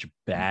such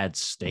bad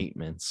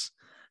statements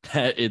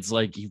that it's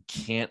like you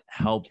can't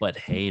help but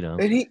hate him.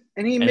 And he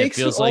And it makes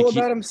it feels all like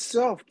about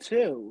himself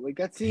too. Like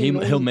that's the he'll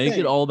annoying make it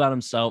thing. all about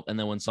himself, and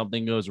then when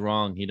something goes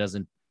wrong, he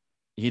doesn't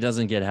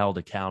get held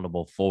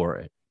accountable for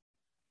it.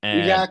 And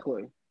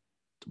Exactly.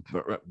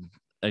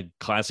 a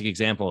classic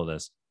example of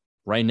this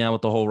right now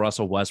with the whole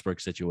Russell Westbrook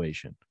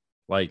situation.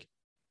 Like,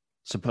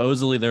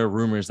 supposedly there are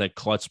rumors that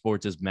Clutch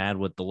Sports is mad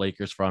with the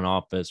Lakers front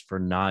office for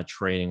not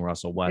trading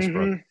Russell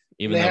Westbrook,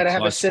 even They though had to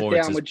have a Clutch sit Sports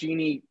down is, with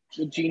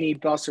Jeannie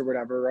Buss or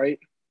whatever, right?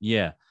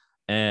 yeah.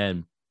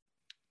 And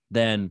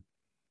then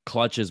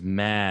Clutch is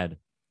mad.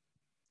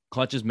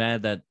 Clutch is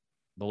mad that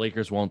the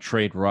Lakers won't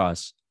trade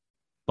Russ,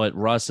 but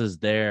Russ is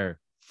there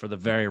for the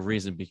very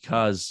reason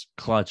because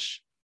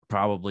Clutch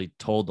probably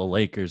told the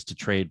Lakers to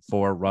trade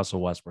for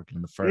Russell Westbrook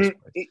in the first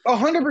place.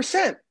 100%.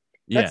 That's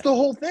Yeah. the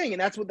whole thing,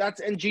 and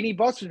and Jeannie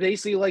Buss was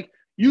basically like,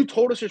 you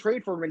told us to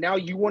trade for him, and now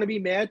you want to be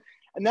mad,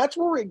 and that's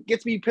where it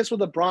gets me pissed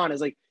with LeBron.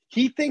 Is like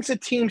he thinks a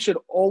team should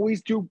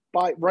always do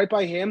right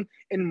by him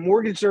and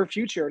mortgage their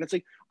future, and it's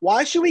like,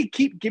 why should we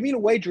keep giving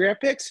away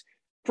draft picks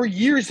for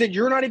years that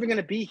you're not even going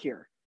to be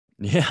here?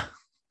 Yeah.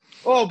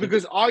 Oh,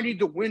 because I need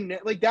to win.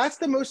 Like that's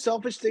the most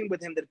selfish thing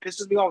with him that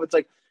pisses me off. It's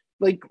like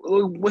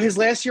his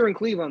last year in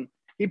Cleveland,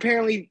 he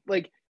apparently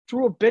like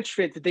threw a bitch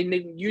fit that they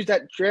didn't use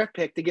that draft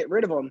pick to get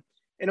rid of him,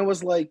 and it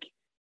was like,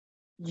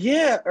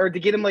 yeah, or to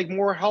get him like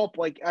more help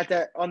like at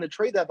that on the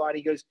trade deadline.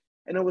 He goes,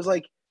 and it was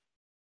like,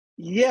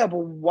 yeah, but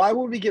why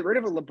would we get rid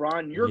of it,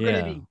 LeBron? You're going to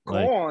Yeah. be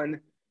Like,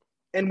 gone,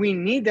 and we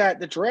need that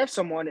to draft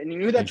someone. And you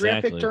knew who that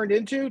draft pick exactly. turned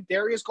into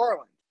Darius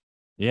Garland.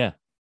 Yeah.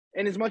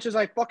 And as much as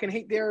I fucking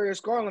hate Darius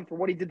Garland for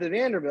what he did to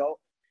Vanderbilt,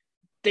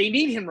 they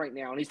need him right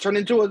now, and he's turned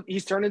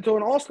into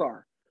an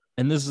all-star.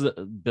 And this is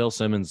Bill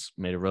Simmons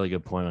made a really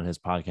good point on his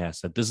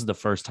podcast that this is the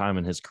first time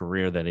in his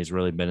career that he's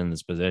really been in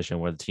this position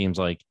where the team's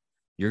like,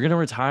 you're going to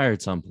retire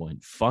at some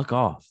point. Fuck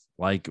off.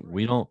 Like,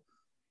 we're not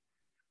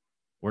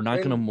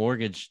going to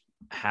mortgage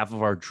half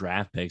of our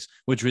draft picks,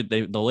 which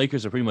the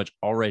Lakers are pretty much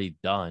already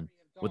done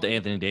with the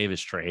Anthony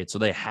Davis trade. So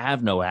they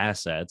have no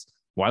assets.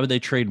 Why would they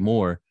trade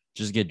more?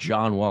 Just get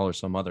John Wall or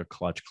some other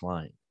clutch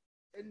client.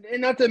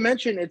 And not to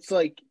mention, it's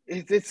like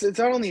it's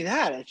not only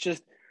that. It's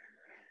just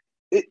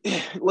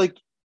like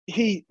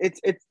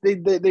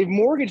they've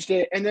mortgaged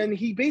it, and then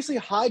he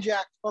basically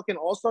hijacked fucking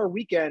All-Star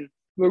Weekend.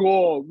 Like,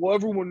 oh, well,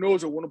 everyone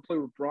knows I want to play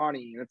with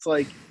Bronny, and it's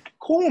like,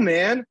 cool,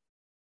 man.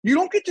 You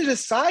don't get to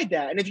decide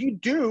that, and if you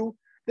do,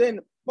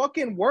 then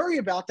fucking worry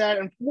about that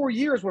in 4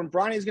 years when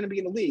Bronny is going to be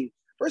in the league.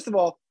 First of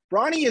all,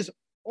 Bronny is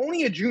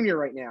only a junior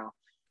right now.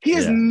 He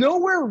is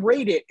nowhere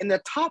rated in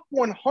the top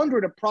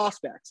 100 of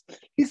prospects.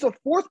 He's the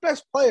fourth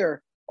best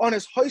player on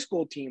his high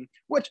school team,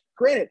 which,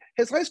 granted,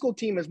 his high school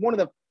team is one of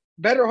the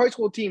better high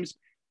school teams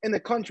in the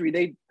country.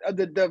 They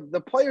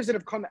the players that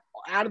have come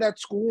out of that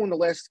school in the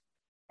last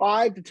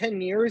 5 to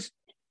 10 years,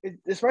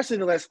 especially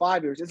the last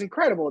 5 years, it's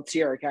incredible at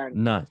Sierra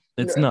Academy.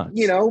 It's nuts.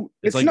 You know,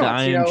 it's like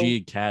nuts, the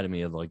IMG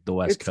Academy of like the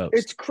West Coast.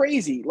 It's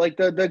crazy. Like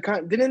isn't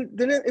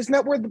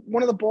that where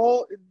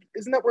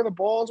isn't that where the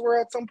balls were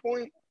at some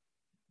point?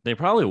 They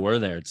probably were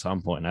there at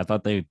some point. I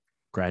thought they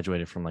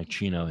graduated from like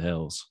Chino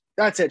Hills.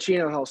 That's it,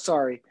 Chino Hills.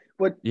 Sorry,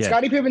 but Yeah.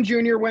 Scottie Pippen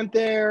Jr. went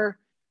there.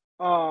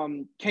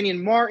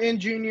 Kenyon Martin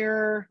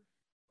Jr.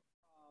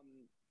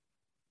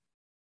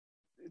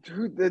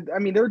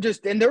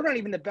 They're not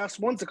even the best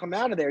ones to come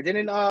out of there.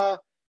 Didn't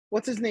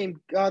what's his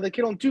name? The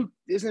kid on Duke,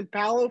 isn't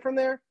Paolo from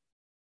there?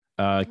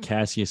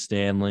 Cassius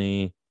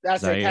Stanley.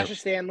 That's it,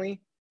 Cassius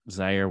Stanley.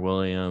 Zaire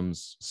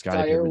Williams,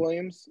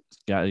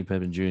 Scottie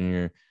Pippen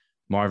Jr.,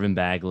 Marvin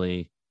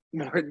Bagley.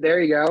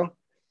 There you go.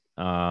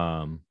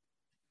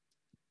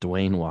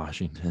 Dwayne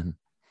Washington.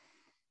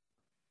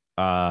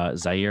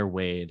 Zaire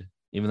Wade,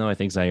 even though I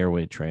think Zaire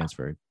Wade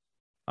transferred.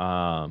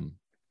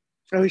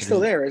 He's still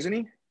there, isn't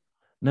he?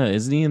 No,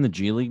 isn't he in the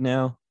G League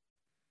now?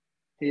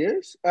 He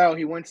is? Oh,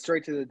 he went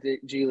straight to the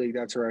G League.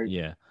 That's right.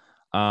 Yeah.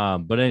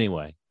 But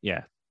anyway,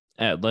 yeah.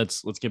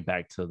 Let's get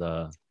back to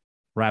the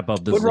wrap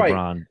up this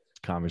LeBron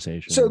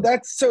conversation. So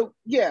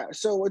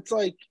it's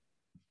like,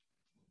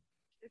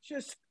 it's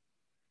just,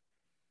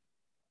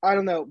 I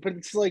don't know, but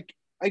it's like,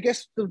 I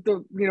guess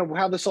the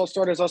how this all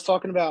started is I was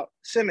talking about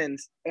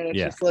Simmons, and it's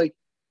just like,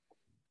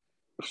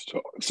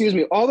 excuse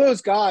me, all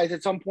those guys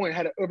at some point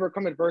had to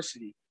overcome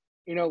adversity.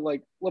 You know,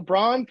 like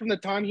LeBron from the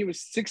time he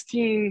was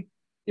 16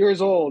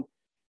 years old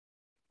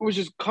was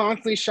just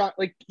constantly shot.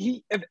 Like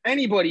if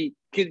anybody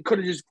could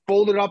have just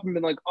folded up and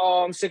been like,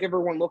 "Oh, I'm sick of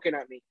everyone looking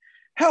at me."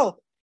 Hell,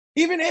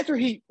 even after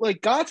he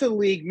like got to the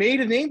league,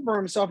 made a name for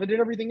himself, and did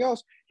everything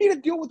else, he had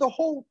to deal with the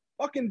whole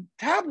fucking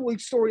tabloid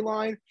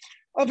storyline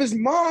of his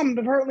mom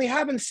apparently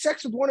having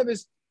sex with one of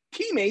his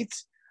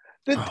teammates.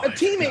 A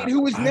teammate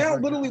who was now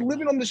literally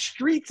living on the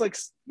streets, like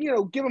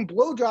giving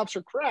blowjobs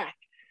for crack.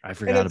 I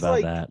forgot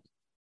about that.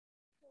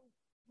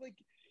 Like,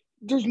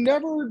 there's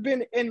never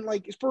been, and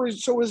like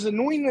so as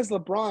annoying as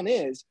LeBron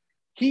is,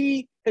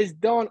 he has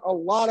done a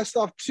lot of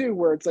stuff too,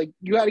 where it's like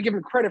you got to give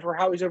him credit for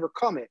how he's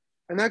overcome it,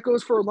 and that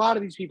goes for a lot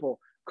of these people.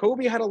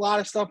 Kobe had a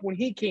lot of stuff when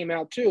he came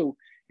out too,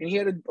 and he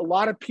had a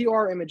lot of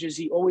PR images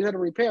he always had to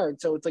repair.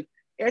 And so it's like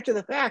after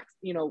the fact,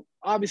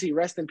 obviously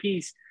rest in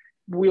peace.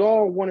 We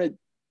all want to,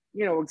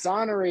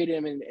 exonerate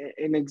him and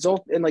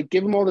exalt and like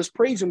give him all this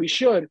praise, and we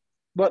should.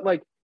 But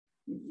like,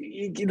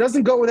 it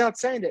doesn't go without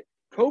saying that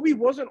Kobe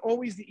wasn't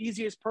always the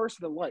easiest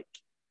person to like.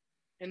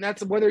 And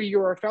that's whether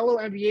you're a fellow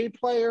NBA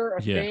player,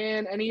 a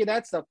fan, any of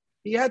that stuff.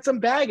 He had some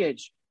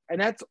baggage.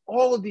 And that's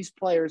all of these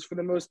players for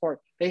the most part.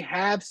 They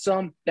have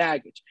some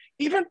baggage.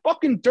 Even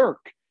fucking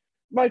Dirk,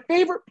 my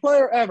favorite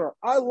player ever.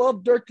 I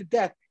love Dirk to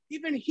death.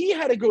 Even he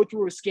had to go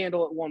through a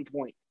scandal at one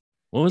point.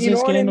 What was his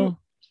scandal?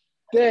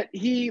 That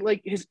he,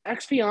 like, his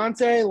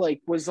ex-fiance,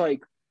 like, was,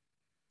 like,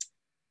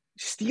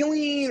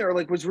 stealing or,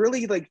 like, was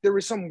really, like, there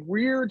was some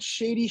weird,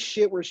 shady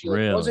shit where she,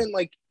 like, wasn't,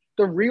 like,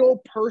 the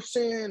real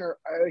person or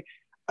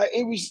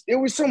it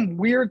was some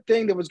weird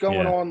thing that was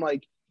going on,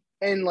 like,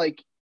 and,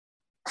 like,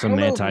 some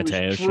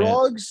anti-Teo shit.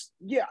 Drugs.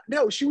 Yeah.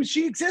 No,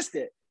 she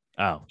existed.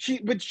 Oh. She,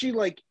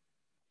 like,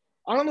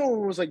 I don't know if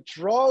it was, like,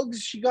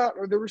 drugs she got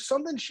or there was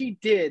something she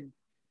did.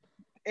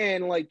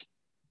 And, like,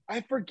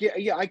 I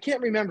forget. Yeah, I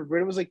can't remember, but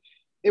it was, like,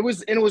 it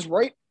was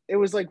right. It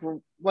was like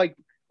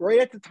right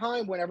at the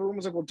time when everyone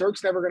was like, well,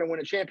 Dirk's never going to win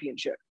a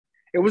championship.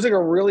 It was like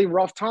a really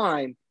rough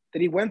time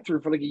that he went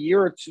through for like a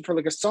year or two, for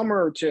like a summer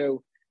or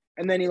two.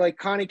 And then he like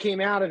kind of came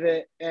out of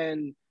it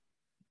and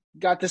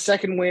got the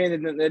second win.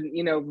 And then,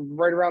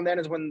 right around then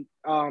is when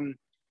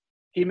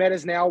he met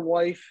his now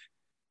wife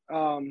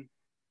and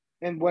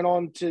went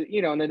on to,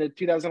 and then the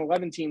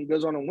 2011 team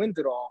goes on and wins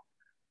it all.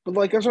 But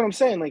like, that's what I'm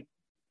saying. Like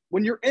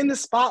when you're in the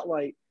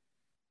spotlight,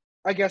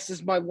 I guess this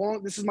is my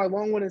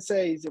long one to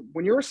say is that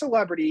when you're a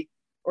celebrity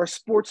or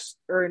sports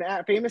or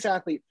a famous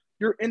athlete,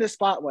 you're in the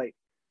spotlight.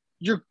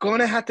 You're going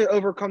to have to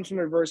overcome some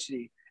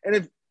adversity. And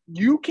if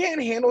you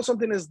can't handle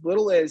something as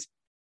little as,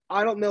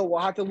 I don't know,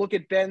 we'll have to look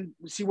at Ben,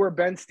 see where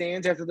Ben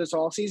stands after this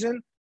offseason.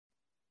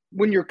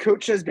 When your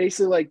coach says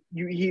basically like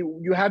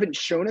you haven't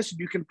shown us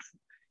you can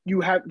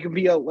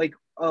be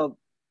a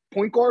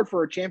point guard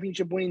for a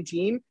championship winning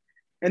team,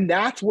 and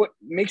that's what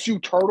makes you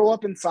turtle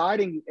up inside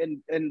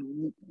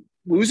and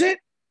lose it,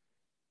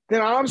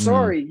 then I'm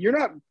sorry, you're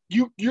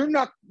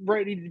not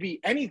ready to be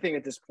anything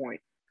at this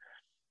point.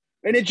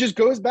 And it just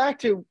goes back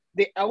to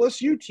the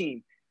LSU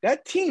team.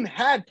 That team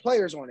had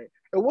players on it.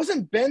 It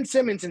wasn't Ben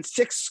Simmons and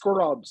 6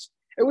 scrubs.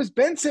 It was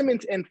Ben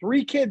Simmons and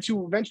 3 kids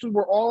who eventually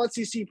were all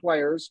SEC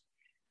players,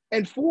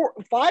 and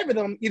 5 of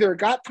them either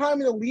got time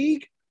in the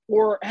league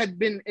or had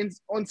been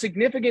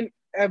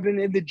have been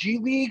in the G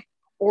League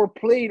or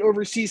played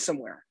overseas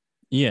somewhere.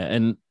 Yeah,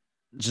 and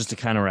just to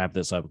kind of wrap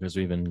this up because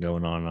we've been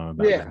going on and on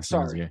about Ben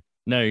Simmons here.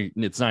 No,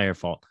 it's not your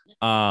fault.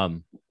 I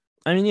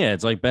mean, yeah,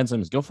 it's like Ben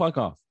Simmons, go fuck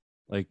off.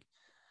 Like,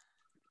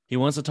 he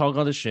wants to talk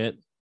all this shit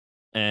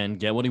and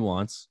get what he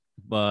wants,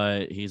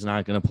 but he's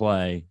not going to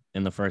play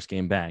in the first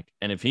game back.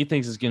 And if he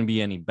thinks it's going to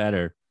be any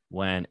better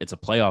when it's a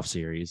playoff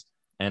series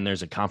and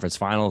there's a conference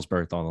finals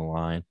berth on the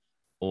line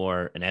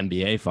or an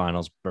NBA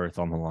finals berth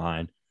on the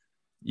line,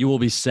 you will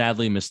be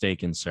sadly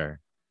mistaken, sir.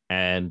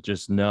 And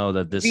just know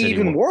that this be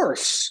even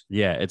worse.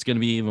 Yeah, it's going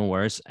to be even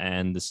worse.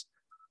 And this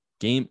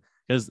game,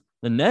 because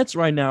the Nets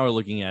right now are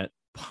looking at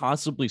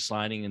possibly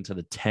sliding into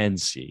the 10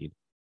 seed.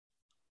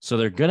 So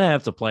they're going to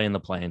have to play in the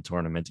play-in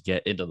tournament to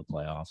get into the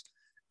playoffs.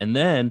 And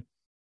then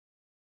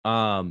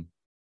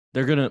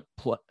they're going to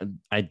play,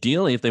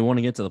 ideally, if they want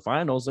to get to the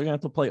finals, they're going to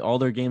have to play all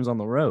their games on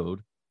the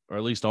road, or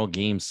at least all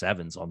game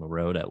 7s on the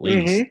road at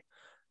least. Mm-hmm.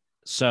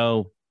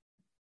 So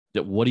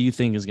what do you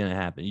think is going to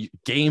happen?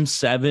 Game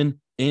 7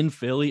 in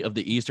Philly of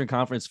the Eastern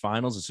Conference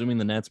Finals, assuming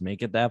the Nets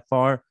make it that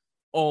far.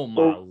 Oh,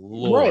 my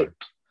Lord. Right.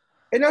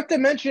 And not to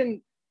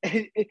mention,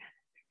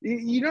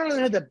 you don't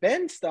only have the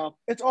Ben stuff,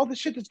 it's all the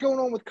shit that's going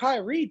on with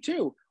Kyrie,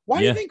 too. Why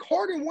do you think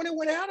Harden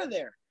went out of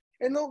there?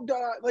 And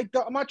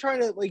I'm not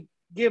trying to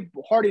give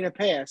Harden a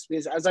pass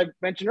because, as I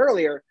mentioned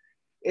earlier,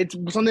 it's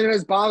something that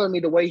has bothered me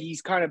the way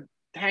he's kind of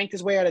tanked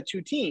his way out of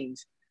 2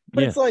 teams.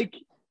 But it's the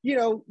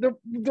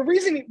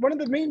reason, one of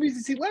the main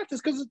reasons he left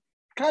is because of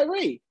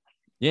Kyrie.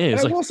 Yeah, and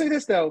I will say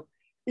this though,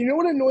 you know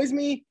what annoys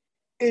me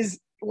is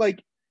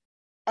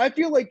I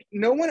feel like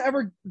no one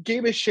ever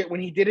gave a shit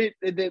when he did it.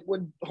 That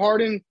when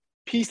Harden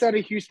pieced out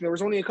of Houston, there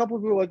was only a couple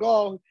of people like,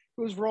 "Oh,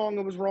 it was wrong,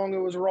 it was wrong, it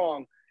was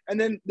wrong," and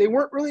then they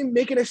weren't really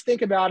making us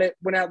think about it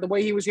when the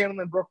way he was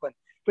handling Brooklyn.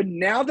 But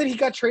now that he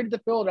got traded to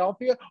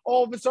Philadelphia,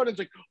 all of a sudden it's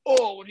like,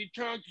 oh, when he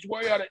tanked his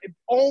way out of it.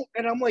 Oh,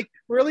 and I'm like,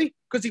 really?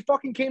 Because he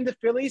fucking came to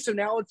Philly, so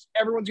now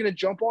everyone's gonna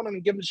jump on him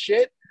and give him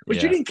shit.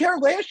 But you didn't care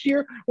last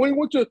year when he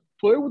went to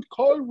play with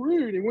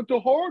Kyrie and he went to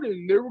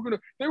Harden.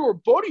 They were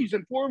buddies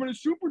and forming a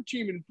super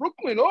team in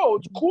Brooklyn. Oh,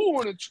 it's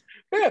cool and it's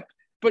hip.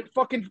 But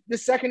fucking the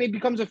second he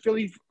becomes a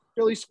Philly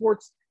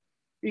sports,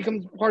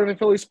 becomes part of a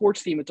Philly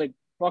sports team, it's like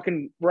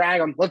fucking rag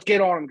him. Let's get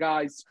on him,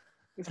 guys.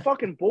 It's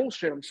fucking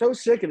bullshit. I'm so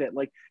sick of it.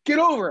 Get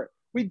over it.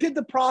 We did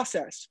the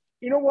process.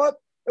 You know what?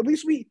 At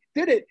least we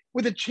did it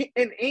with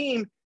an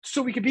aim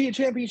so we could be a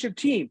championship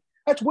team.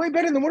 That's way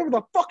better than whatever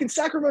the fucking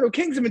Sacramento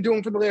Kings have been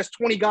doing for the last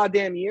 20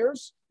 goddamn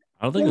years.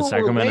 I don't think the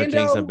Sacramento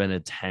Kings have been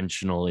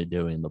intentionally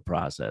doing the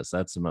process.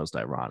 That's the most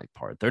ironic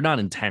part. They're not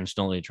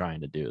intentionally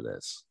trying to do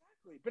this.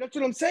 Exactly. But that's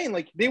what I'm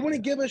saying. They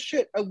wouldn't give a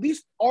shit. At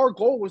least our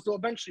goal was to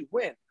eventually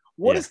win.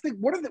 What's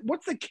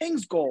the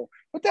Kings' goal?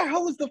 What the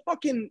hell is the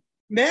fucking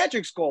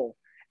Magic's goal?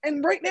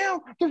 And right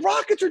now, the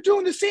Rockets are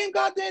doing the same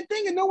goddamn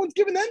thing, and no one's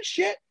giving them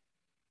shit.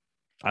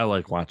 I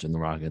like watching the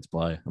Rockets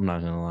play. I'm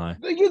not going to lie.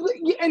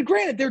 And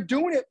granted, they're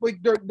doing it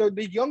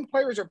the young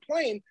players are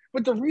playing,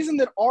 but the reason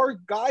that our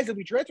guys that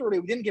we drafted already,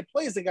 we didn't get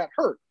plays, they got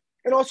hurt.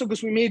 And also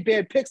because we made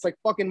bad picks like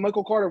fucking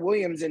Michael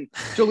Carter-Williams and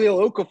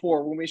Jahlil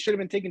Okafor when we should have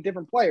been taking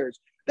different players.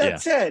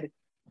 That said,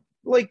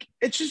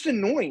 it's just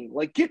annoying.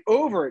 Get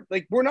over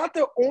it. We're not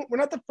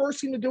the first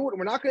team to do it, and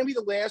we're not going to be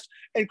the last.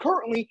 And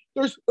currently,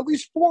 there's at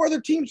least 4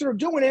 other teams that are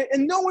doing it,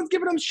 and no one's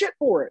giving them shit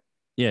for it.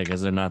 Yeah,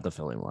 because they're not the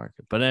Philly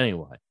market. But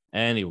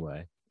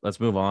anyway, let's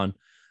move on.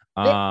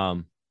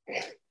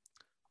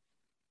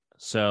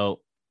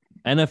 So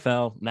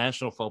NFL,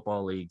 National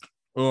Football League.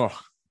 Ugh.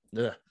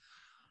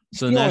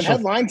 So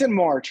headlines in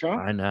March, huh?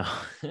 I know.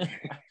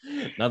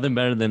 Nothing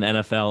better than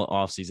NFL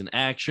offseason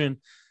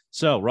action.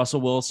 So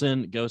Russell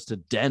Wilson goes to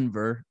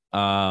Denver.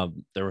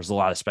 There was a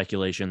lot of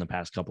speculation in the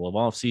past couple of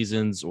off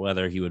seasons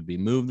whether he would be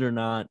moved or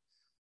not.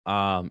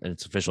 And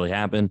it's officially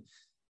happened.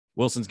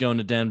 Wilson's going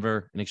to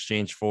Denver in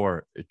exchange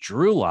for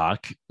Drew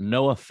Lock,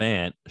 Noah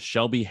Fant,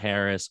 Shelby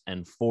Harris,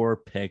 and 4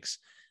 picks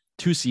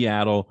to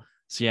Seattle.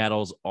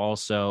 Seattle's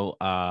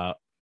also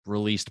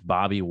released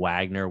Bobby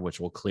Wagner, which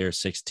will clear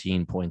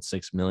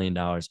 $16.6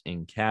 million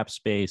in cap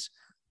space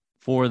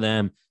for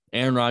them.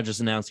 Aaron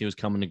Rodgers announced he was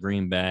coming to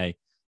Green Bay,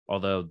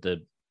 although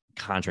the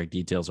contract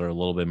details are a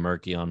little bit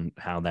murky on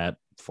how that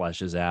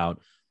fleshes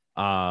out.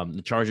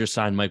 The Chargers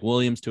signed Mike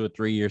Williams to a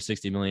 3-year,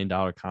 $60 million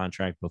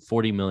contract, but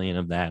 $40 million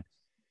of that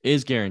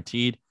is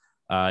guaranteed.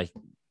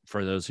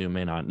 For those who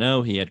may not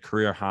know, he had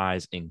career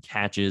highs in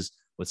catches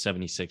with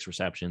 76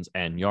 receptions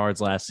and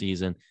yards last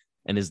season,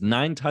 and his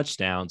 9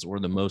 touchdowns were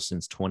the most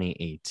since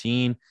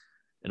 2018.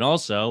 And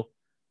also,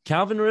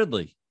 Calvin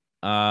Ridley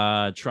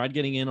tried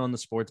getting in on the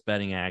sports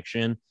betting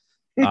action.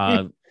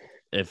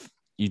 If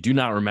you do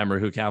not remember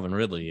who Calvin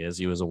Ridley is,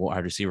 he was a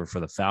wide receiver for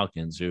the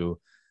Falcons who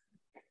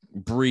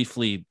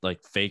briefly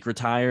fake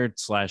retired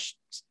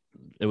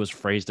 / it was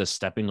phrased as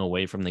stepping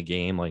away from the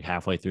game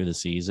halfway through the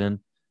season.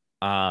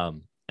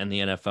 And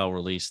the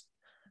NFL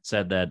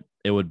said that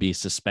it would be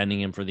suspending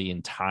him for the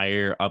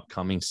entire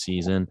upcoming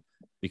season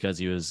because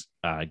he was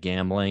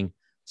gambling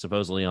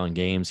supposedly on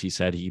games. He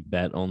said he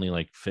bet only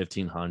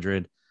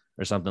 $1,500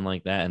 or something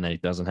like that, and that he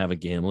doesn't have a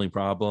gambling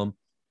problem,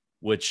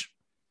 which,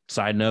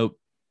 side note,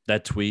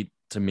 that tweet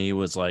to me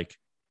was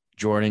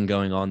Jordan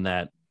going on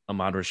that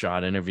Ahmad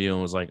Rashad interview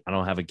and was like, I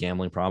don't have a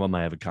gambling problem.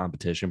 I have a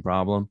competition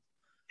problem.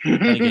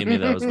 Kind of gave me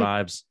those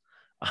vibes.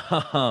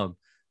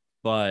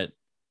 But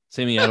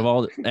Sammy, out of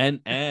all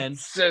and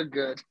so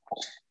good.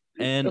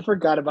 And I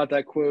forgot about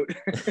that quote.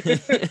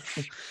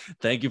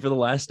 thank you for the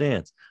last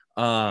dance.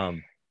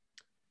 And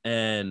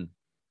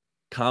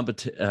not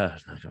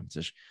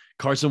competition.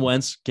 Carson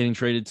Wentz getting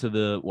traded to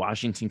the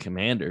Washington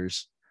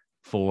Commanders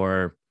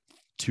for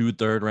 2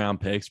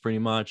 third-round picks, pretty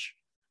much,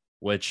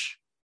 which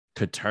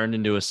could turn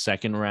into a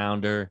second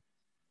rounder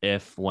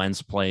if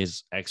Wentz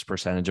plays X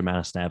percentage amount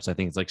of snaps. I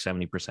think it's like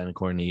 70%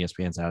 according to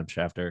ESPN's Adam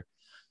Schefter.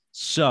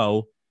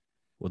 So,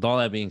 with all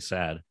that being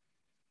said,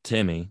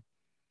 Timmy,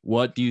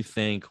 what do you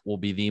think will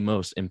be the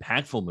most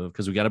impactful move?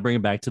 Because we got to bring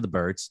it back to the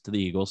Birds, to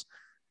the Eagles.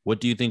 What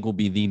do you think will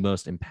be the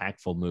most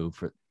impactful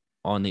move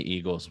on the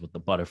Eagles with the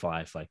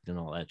butterfly effect and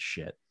all that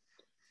shit?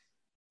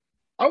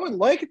 I would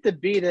like it to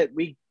be that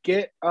we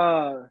get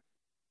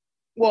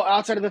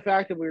outside of the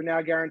fact that we're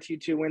now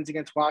guaranteed 2 wins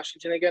against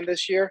Washington again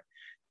this year.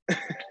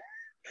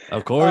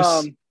 Of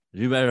course.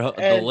 You better.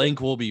 The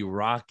link will be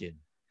rocking.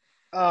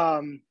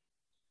 No,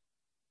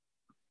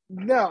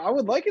 I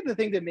would like it to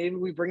think that maybe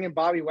we bring in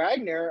Bobby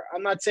Wagner.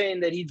 I'm not saying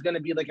that he's going to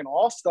be like an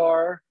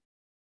all-star,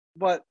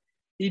 but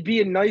he'd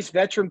be a nice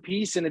veteran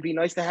piece, and it'd be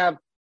nice to have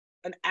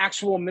an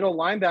actual middle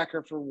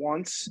linebacker for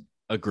once.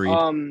 Agreed.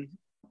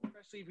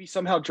 Especially if we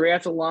somehow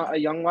draft a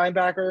young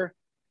linebacker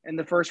in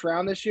the first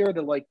round this year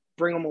to like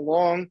bring him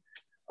along.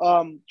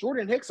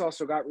 Jordan Hicks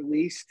also got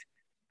released,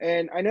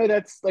 and I know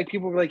that's like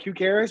people were like, "Who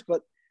cares?"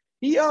 But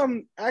he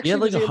actually had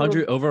like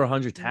over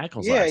 100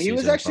 tackles. Yeah, last he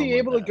was season, actually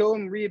able to go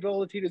and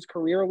rehabilitate his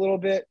career a little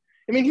bit.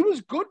 I mean, he was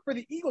good for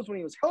the Eagles when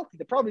he was healthy.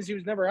 The problem is he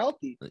was never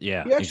healthy.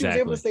 Yeah, he actually was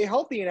able to stay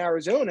healthy in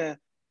Arizona.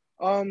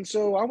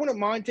 So I wouldn't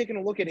mind taking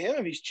a look at him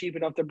if he's cheap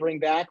enough to bring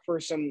back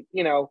for some,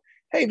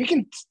 hey, we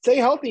can stay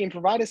healthy and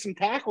provide us some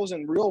tackles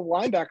and real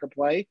linebacker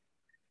play.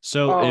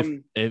 So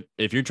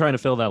if you're trying to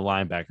fill that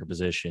linebacker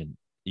position,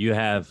 you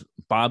have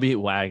Bobby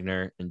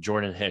Wagner and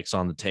Jordan Hicks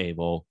on the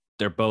table.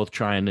 They're both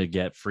trying to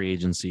get free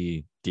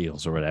agency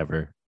deals or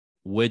whatever,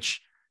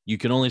 which you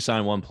can only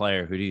sign one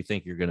player. Who do you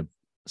think you're going to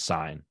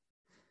sign?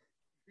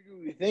 Who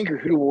do you think, or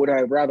who would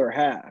I rather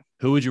have?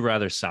 Who would you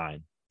rather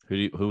sign?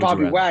 Who would Bobby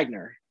you rather?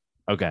 Wagner.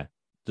 Okay.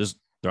 Just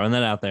throwing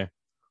that out there.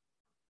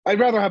 I'd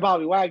rather have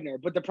Bobby Wagner,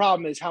 but the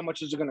problem is how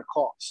much is it going to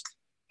cost?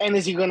 And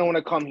is he going to want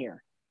to come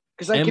here?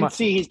 Because I can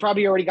see he's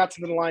probably already got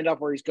something lined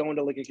up where he's going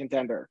to like a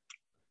contender.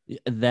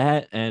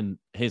 That and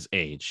his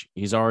age.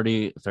 He's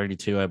already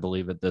 32, I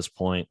believe, at this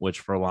point, which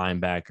for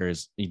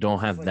linebackers, you don't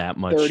have like that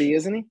much. 30,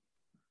 isn't he?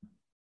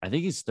 I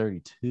think he's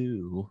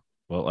 32.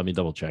 Well, let me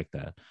double check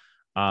that.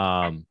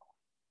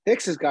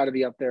 Hicks has got to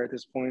be up there at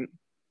this point.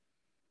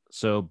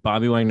 So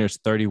Bobby Wagner's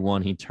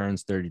 31. He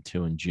turns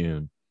 32 in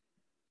June.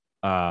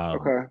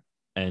 Okay.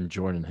 And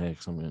Jordan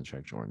Hicks, I'm going to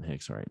check Jordan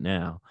Hicks right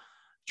now.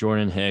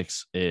 Jordan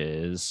Hicks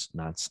is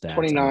not stats.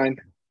 29.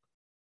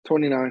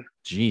 29.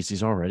 Jeez,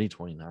 he's already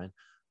 29.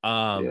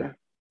 Yeah.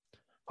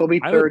 He'll be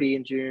 30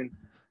 in June.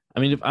 I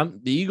mean,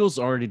 the Eagles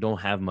already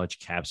don't have much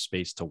cap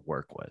space to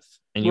work with.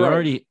 And you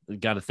already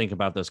got to think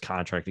about those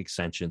contract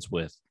extensions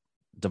with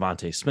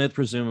Devontae Smith,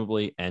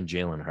 presumably, and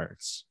Jalen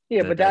Hurts.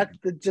 Yeah, but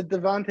the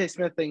Devontae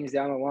Smith thing is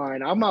down the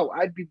line.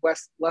 I'd be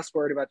less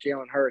worried about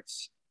Jalen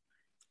Hurts.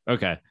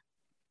 Okay.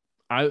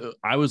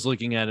 I was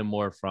looking at it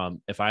more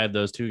from, if I had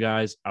those two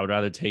guys, I would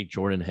rather take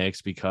Jordan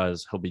Hicks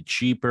because he'll be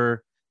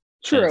cheaper.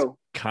 True.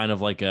 Kind of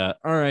like all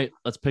right,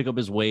 let's pick up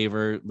his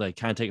waiver, like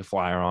kind of take a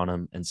flyer on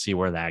him and see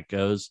where that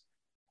goes.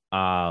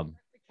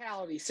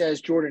 Technicality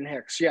says Jordan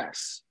Hicks.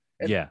 Yes.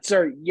 Yeah.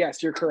 Sir,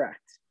 yes, you're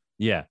correct.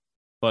 Yeah.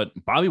 But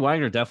Bobby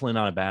Wagner, definitely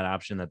not a bad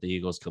option that the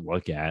Eagles could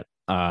look at.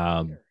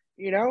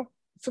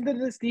 Something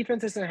this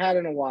defense hasn't had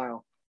in a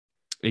while.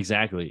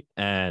 Exactly.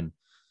 And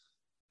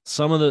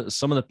some of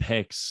the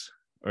picks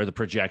or the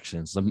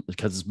projections,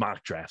 because it's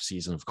mock draft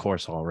season, of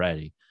course,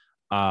 already.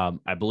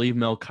 I believe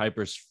Mel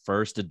Kiper's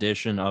first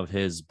edition of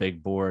his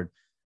big board,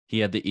 he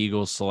had the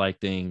Eagles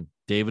selecting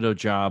David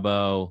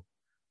Ojabo,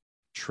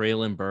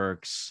 Treylon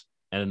Burks,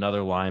 and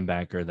another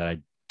linebacker that I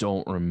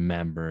don't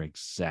remember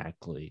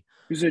exactly.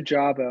 Who's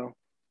Ojabo?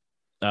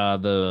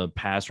 The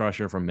pass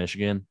rusher from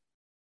Michigan.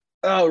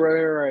 Oh,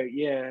 right.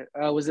 Yeah.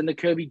 Was it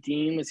Nakobe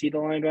Dean? Was he the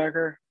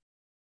linebacker?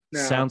 No.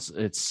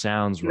 It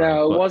sounds right.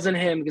 No, it wasn't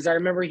him because I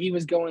remember he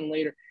was going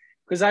later.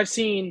 Because I've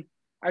seen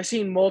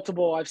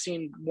multiple. I've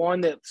seen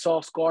one that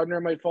Sauce Gardner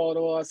might fall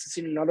to us. I've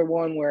seen another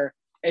one where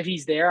if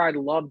he's there, I'd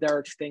love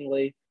Derek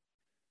Stingley.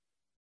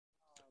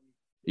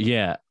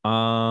 Yeah.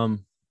 Hold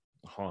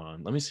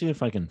on. Let me see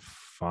if I can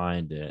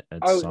find it.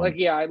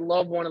 I'd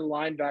love one of the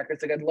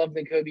linebackers. Like I'd love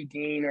Nakobe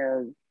Dean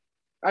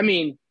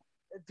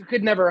it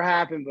could never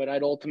happen, but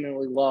I'd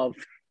ultimately love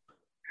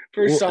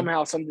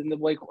somehow something to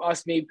like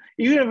us, maybe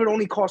even if it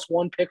only costs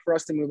one pick for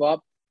us to move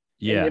up.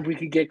 Yeah. If we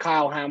could get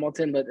Kyle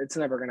Hamilton, but it's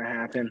never going to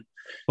happen.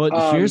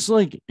 But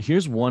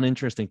here's one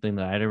interesting thing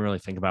that I didn't really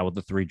think about with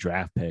the 3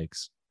 draft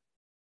picks.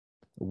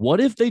 What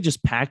if they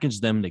just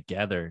package them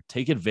together,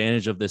 take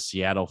advantage of this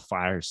Seattle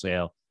fire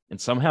sale, and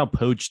somehow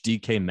poach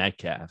DK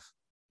Metcalf?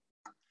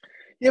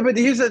 Yeah, but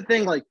here's the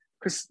thing, like,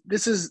 because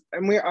this is,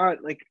 and we are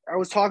like, I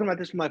was talking about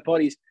this with my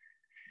buddies.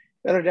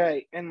 the other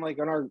day, and like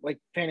on our like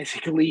fantasy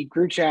league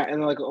group chat,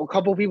 and like a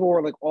couple of people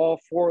were like all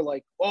for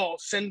like, oh,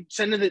 send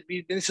to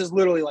the. This is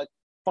literally like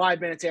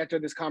 5 minutes after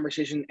this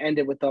conversation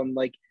ended with them.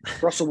 Like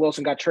Russell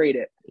Wilson got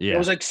traded. It Yeah.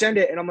 was like, send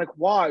it, and I'm like,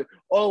 why?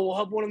 Oh, we'll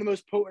have one of the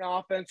most potent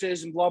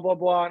offenses and blah blah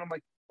blah. And I'm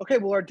like, okay,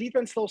 well our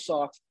defense still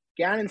sucks.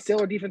 Gannon's still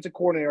our defensive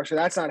coordinator, so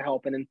that's not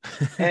helping.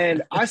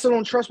 And I still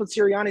don't trust what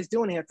Sirianni's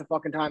doing half the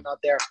fucking time out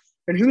there.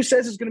 And who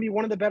says it's going to be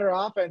one of the better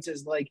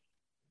offenses? Like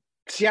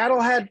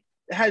Seattle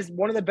has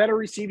one of the better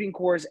receiving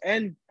cores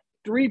and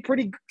 3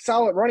 pretty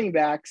solid running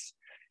backs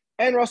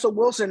and Russell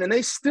Wilson, and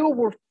they still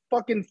were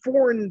fucking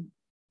 4-13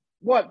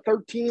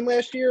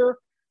 last year.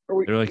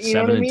 Or They're like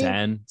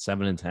 7-10,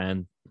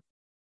 7-10.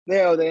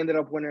 Yeah, they ended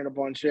up winning a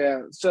bunch.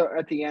 Yeah, so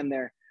at the end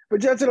there, but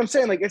that's what I'm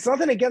saying. Like, it's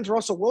nothing against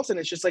Russell Wilson.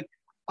 It's just like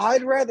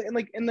I'd rather and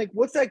like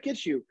what's that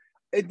get you?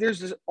 There's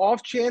this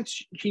off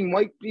chance he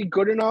might be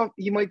good enough.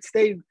 He might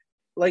stay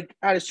like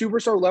at a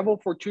superstar level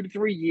for 2 to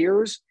 3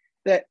 years.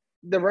 That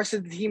the rest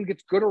of the team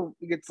gets good or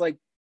gets like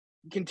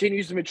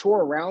continues to mature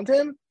around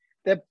him.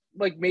 That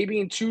like maybe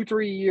in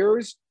 2-3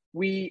 years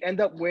we end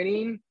up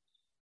winning.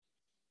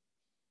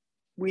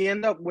 We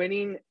end up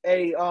winning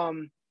we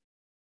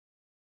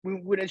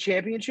win a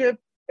championship,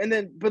 and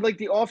then but like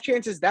the off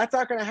chances that's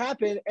not going to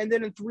happen, and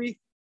then in 3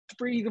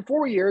 to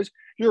 4 years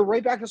you're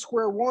right back to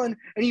square one,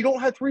 and you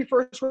don't have 3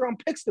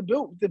 first-round picks to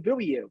build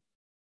you.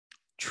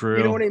 True.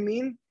 You know what I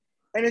mean?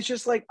 And it's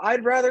just like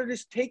I'd rather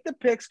just take the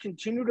picks,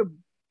 continue to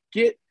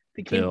get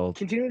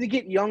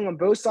young on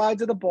both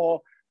sides of the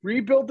ball,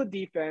 rebuild the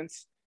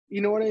defense.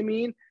 You know what I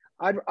mean?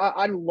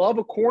 I'd love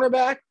a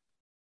cornerback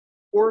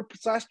or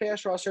 /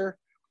 pass rusher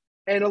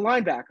and a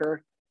linebacker.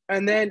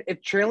 And then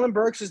if Traylon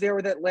Burks is there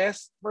with that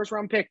last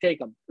first-round pick,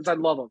 take him because I'd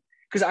love him.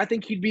 Because I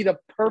think he'd be the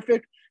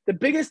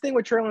biggest thing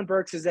with Traylon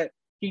Burks is that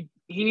he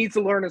needs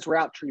to learn his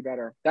route tree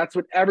better. That's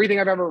what everything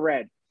I've ever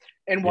read.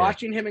 And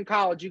watching him in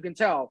college, you can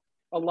tell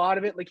a lot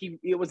of it. Like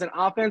it was an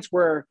offense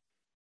where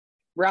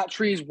route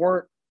trees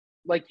weren't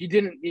like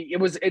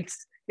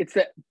it's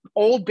the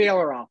old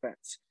Baylor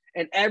offense.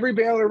 And every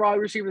Baylor wide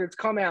receiver that's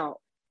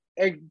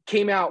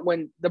came out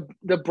when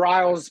the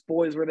Bryles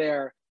boys were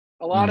there.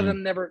 A lot of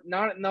them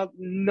none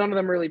of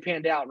them really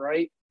panned out,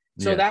 right?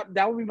 So that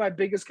would be my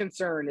biggest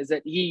concern is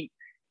that he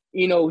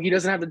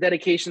doesn't have the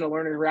dedication to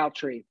learn his route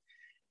tree.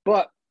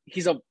 But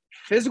he's a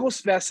physical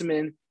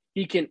specimen.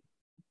 He can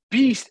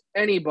beast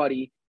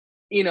anybody.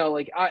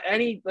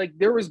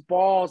 There was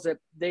balls that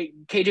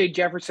KJ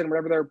Jefferson,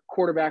 whatever their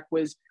quarterback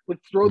was, would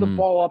throw the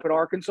ball up at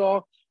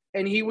Arkansas,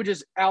 and he would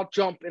just out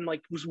jump and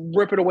like just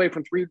rip it away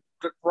from 3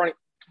 running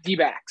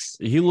D-backs.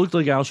 He looked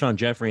like Alshon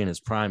Jeffrey in his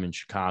prime in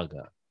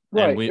Chicago.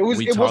 Right. And it was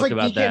like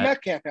about DK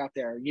Metcalf out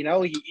there.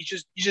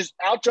 He's just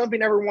out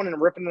jumping everyone and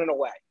ripping it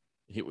away.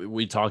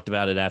 We talked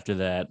about it after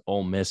that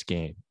Ole Miss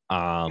game.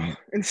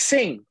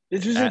 Insane.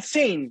 This was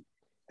insane.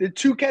 Those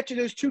 2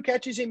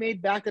 catches he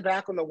made back to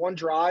back on the one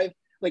drive,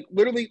 like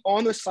literally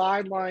on the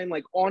sideline,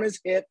 like on his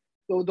hip,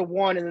 the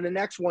one, and then the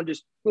next one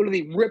just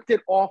literally ripped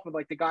it off of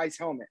like the guy's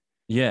helmet.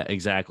 Yeah,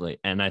 exactly.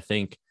 And I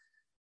think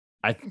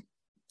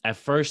at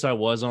first I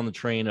was on the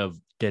train of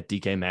get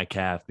DK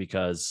Metcalf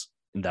because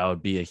that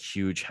would be a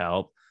huge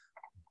help.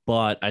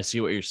 But I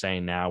see what you're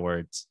saying now where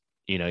it's,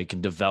 you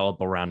can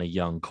develop around a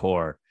young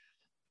core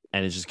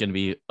and it's just going to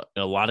be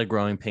a lot of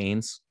growing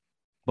pains,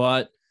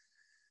 but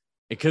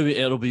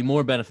it'll be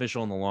more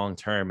beneficial in the long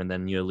term. And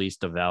then you at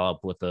least develop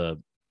with a,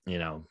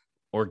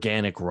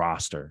 organic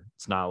roster.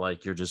 It's not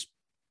like you're just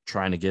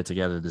trying to get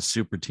together the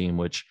super team,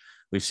 which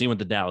we've seen with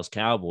the Dallas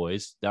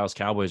Cowboys. Dallas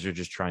Cowboys are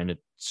just trying to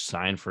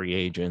sign free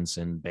agents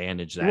and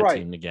bandage that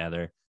team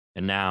together.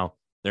 And now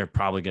they're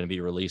probably going to be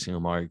releasing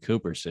Amari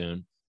Cooper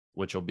soon,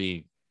 which will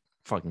be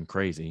fucking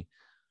crazy.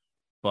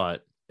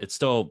 But it's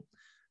still,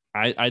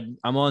 I'm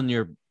on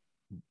your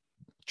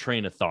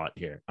train of thought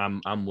here.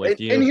 I'm with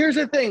you. And here's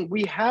the thing: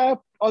 we have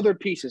other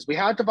pieces. We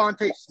have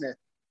Devontae Smith.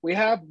 We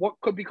have what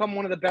could become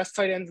one of the best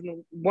tight ends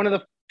one of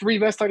the 3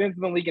 best tight ends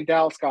in the league in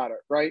Dallas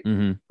Goedert. Right?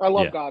 Mm-hmm. I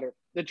love Goddard.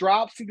 The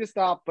drops need to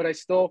stop, but I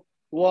still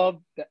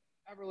love the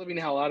ever living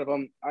hell out of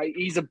him.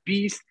 He's a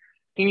beast.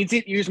 He needs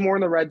to use more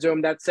in the red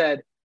zone. That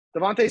said,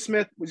 Devontae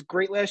Smith was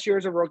great last year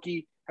as a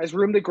rookie. Has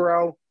room to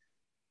grow.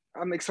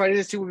 I'm excited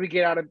to see what we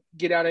get out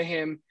of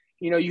him.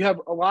 You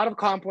have a lot of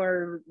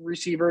complementary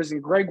receivers,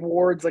 and Greg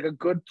Ward's like a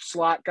good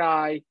slot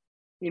guy.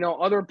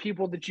 Other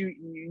people that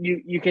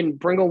you can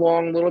bring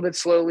along a little bit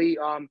slowly.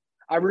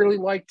 I really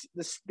liked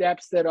the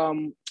steps that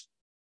the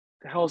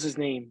hell's his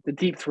name? The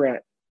deep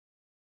threat.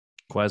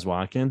 Quez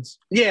Watkins.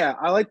 Yeah,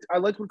 I liked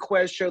what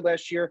Quez showed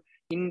last year.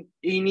 He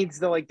needs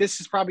to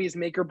this is probably his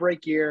make or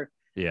break year.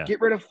 Yeah.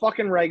 Get rid of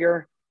fucking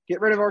Rager.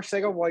 Get rid of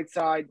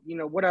Arcega-Whiteside.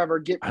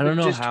 Whatever. I don't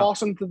know just how.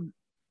 Toss him to.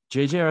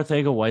 JJ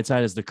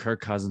Arcega-Whiteside is the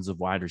Kirk Cousins of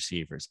wide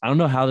receivers. I don't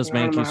know how this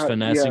man keeps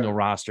finessing a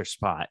roster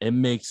spot. It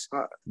makes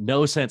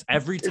no sense.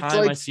 Every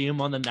time I see him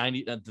on the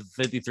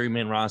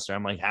 53-man roster,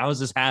 I'm like, how is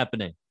this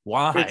happening?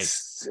 Why?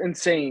 It's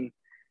insane.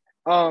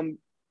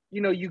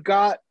 You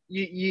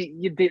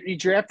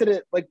drafted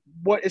it like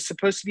what is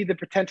supposed to be the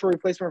potential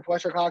replacement for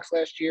Fletcher Cox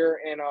last year,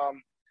 and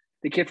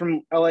the kid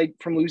from LA,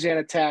 from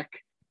Louisiana Tech.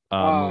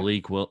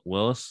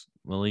 Willis.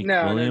 Malik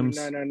No, Williams.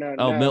 no. Milton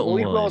Malik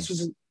Williams. Willis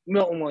was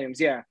Milton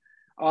Williams. Yeah.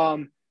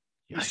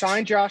 You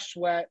signed Josh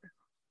Sweat.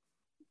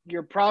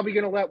 You're probably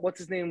going to let what's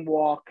his name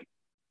walk.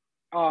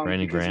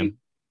 Brandon Graham.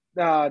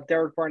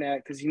 Derek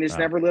Barnett, because he just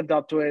never lived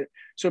up to it.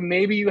 So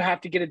maybe you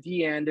have to get a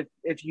D end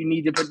if you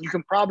need to, but you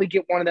can probably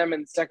get one of them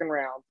in the second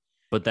round.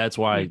 But that's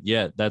why,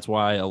 that's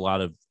why a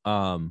lot of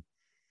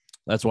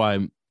that's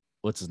why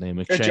what's his name,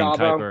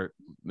 McShane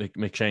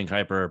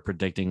Kuiper are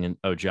predicting an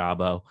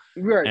Ojabo,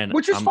 right? And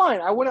which is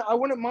fine. I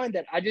wouldn't mind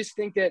that. I just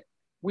think that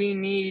we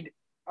need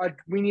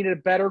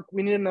another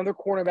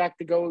cornerback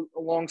to go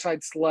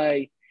alongside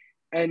Slay,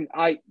 and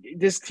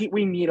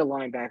we need a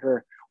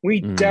linebacker. We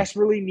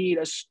desperately need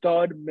a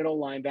stud middle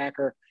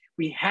linebacker.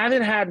 We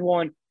haven't had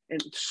one in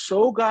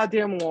so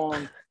goddamn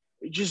long.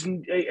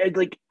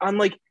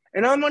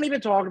 And I'm not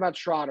even talking about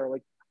Schroeder.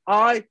 Like,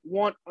 I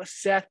want a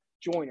Seth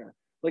Joyner.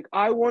 Like,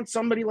 I want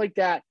somebody like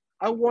that.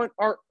 I want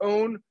our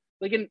own,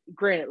 like, and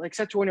granted, like,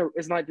 Seth Joyner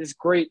is not this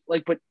great,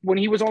 like, but when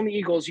he was on the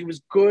Eagles, he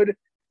was good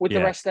with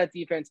the rest of that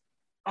defense.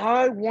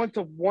 I want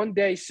to one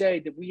day say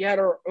that we had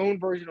our own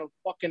version of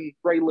fucking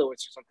Ray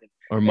Lewis or something.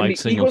 Or Mike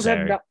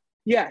Singletary.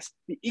 Yes,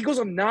 the Eagles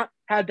have not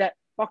had that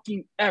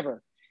fucking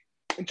ever.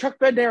 And Chuck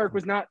Bednarik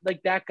was not like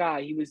that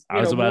guy. He was. I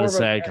was about to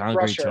say,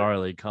 Concrete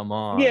Charlie. Come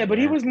on. Yeah, but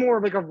he was more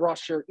of like a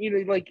rusher.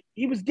 Like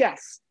he was Yeah,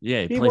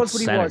 he played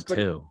center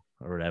too,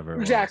 or whatever.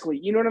 Exactly.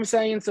 You know what I'm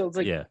saying? So it's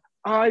like,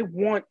 I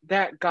want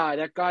that guy,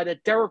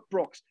 that Derek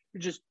Brooks, who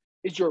just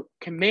is your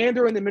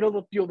commander in the middle of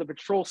the field to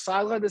patrol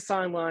sideline to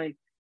sideline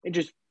and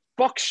just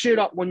fuck shit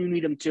up when you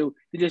need him to.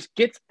 He just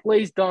gets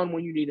plays done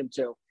when you need him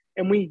to.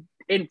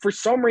 And for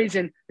some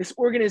reason, this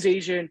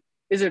organization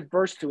is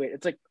adverse to it.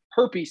 It's like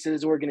herpes to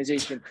this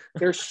organization.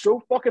 They're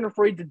so fucking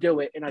afraid to do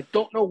it, and I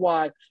don't know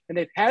why. And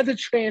they've had the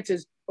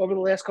chances over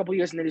the last couple of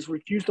years, and they just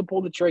refused to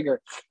pull the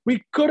trigger.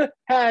 We could have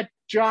had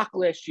Jock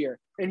last year,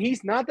 and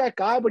he's not that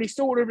guy, but he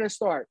still would have been a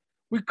start.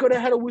 We could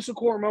have had a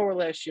Wusakor Mower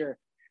last year,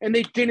 and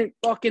they didn't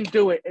fucking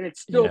do it, and it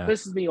still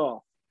pisses me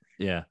off.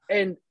 Yeah.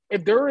 And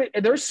if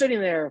they're sitting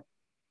there,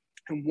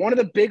 and one of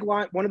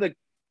the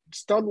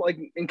stud, like,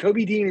 and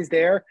Kobe Dean is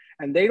there,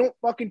 and they don't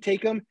fucking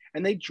take him,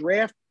 and they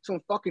draft some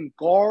fucking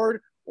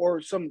guard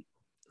or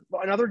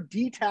another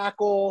D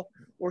tackle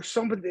or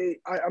somebody,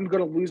 I'm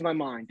going to lose my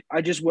mind.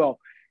 I just will.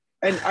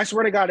 And I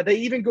swear to God, if they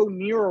even go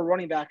near a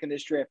running back in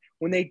this draft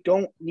when they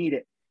don't need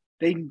it,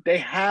 they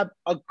have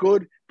a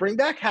good – bring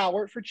back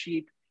Howard for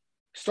cheap,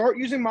 start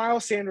using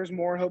Miles Sanders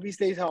more and hope he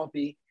stays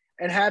healthy,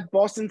 and have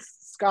Boston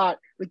Scott.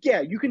 Like,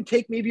 yeah, you can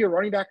take maybe a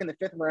running back in the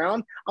 5th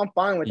round. I'm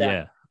fine with that.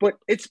 Yeah. But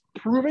it's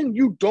proven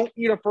you don't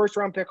need a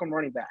first-round pick on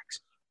running backs.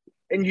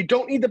 And you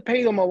don't need to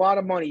pay them a lot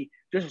of money.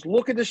 Just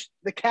look at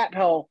the cat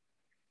hell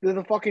that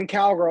the fucking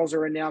Cowgirls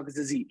are in now because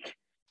of Zeke.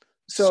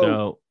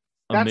 So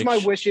that's my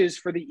wishes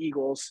for the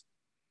Eagles.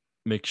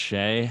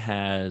 McShay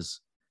has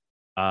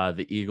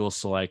the Eagles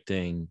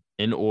selecting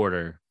in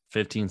order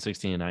 15,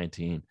 16, and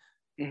 19.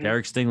 Mm-hmm.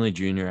 Derek Stingley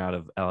Jr. out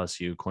of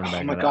LSU,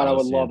 cornerback. Oh, my God, I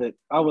would love it.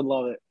 I would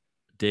love it.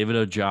 David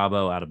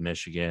Ojabo out of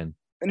Michigan.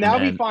 And I'll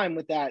be fine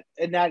with that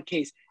in that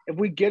case. If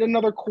we get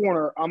another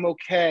corner, I'm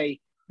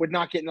okay with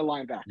not getting the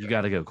linebacker. You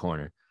got to go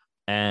corner.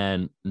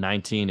 And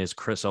 19 is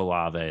Chris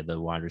Olave, the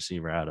wide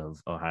receiver out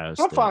of Ohio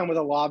State. I'm fine with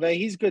Olave.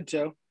 He's good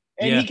too.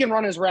 And he can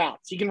run his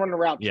routes. He can run the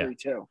route tree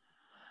too.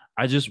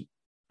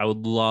 I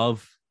would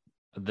love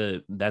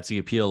that's the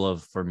appeal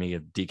for me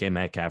of DK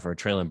Metcalf or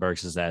Traylon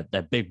Burks is that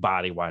big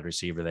body wide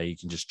receiver that you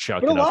can just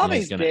chuck but it up.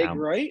 Olave's big,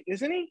 right?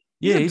 Isn't he?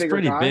 He's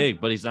pretty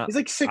big, but he's not. He's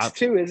like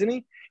 6'2", isn't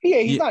he? Yeah,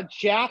 he's not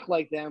jacked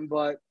like them,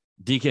 but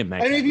DK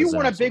Metcalf. I mean, if you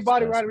want a big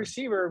body wide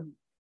receiver,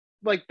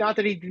 like not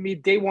that he can be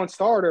day one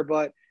starter,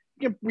 but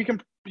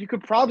you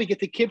could probably get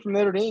the kid from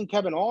Notre Dame,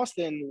 Kevin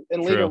Austin,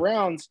 in later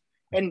rounds.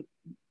 And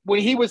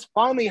when he was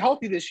finally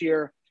healthy this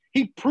year,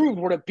 he proved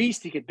what a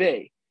beast he could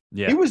be.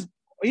 Yeah,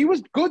 he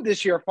was good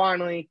this year.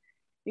 Finally,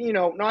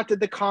 not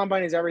that the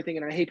combine is everything,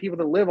 and I hate people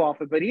that live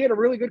off it, but he had a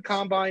really good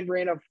combine,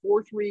 ran a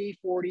 4.3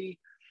 40.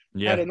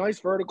 Had a nice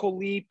vertical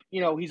leap.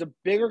 He's a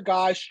bigger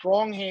guy,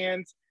 strong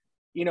hands.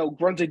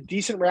 Runs a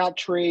decent route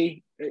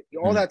tree,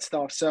 all that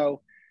stuff.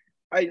 So,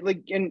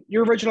 and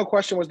your original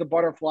question was the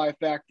butterfly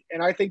effect,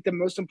 and I think the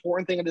most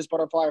important thing of this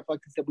butterfly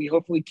effect is that we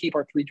hopefully keep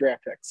our 3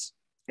 draft picks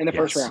in the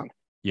first round.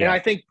 Yeah. And I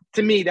think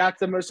to me that's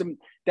the most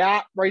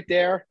that right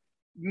there.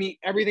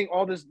 Everything,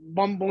 all this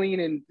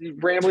bumbling and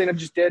rambling I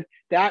just did.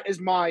 That is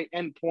my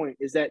end point.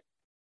 Is that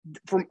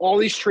from all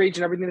these trades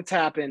and everything that's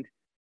happened,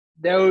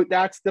 though,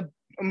 that's the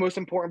most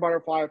important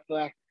butterfly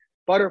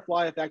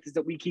effect is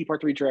that we keep our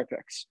 3 draft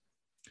picks.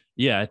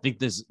 Yeah, I think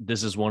this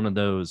is one of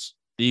those.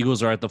 The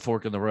Eagles are at the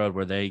fork in the road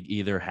where they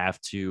either have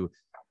to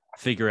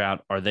figure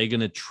out, are they going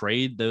to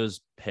trade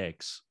those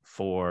picks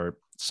for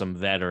some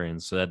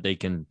veterans so that they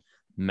can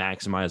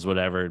maximize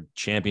whatever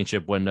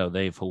championship window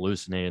they've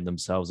hallucinated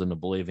themselves into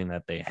believing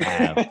that they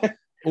have,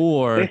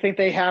 or they think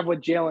they have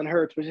with Jalen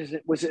Hurts,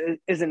 which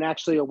isn't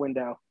actually a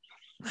window.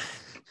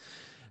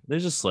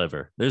 There's a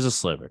sliver,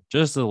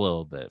 just a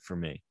little bit for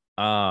me.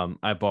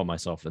 I bought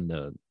myself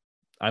into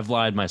I've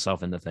lied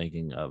myself into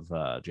thinking of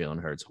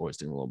Jalen Hurts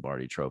hoisting the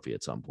Lombardi Trophy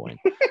at some point.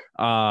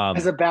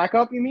 As a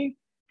backup, you mean?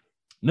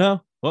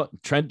 No, well,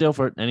 Trent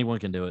Dilfer, anyone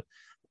can do it.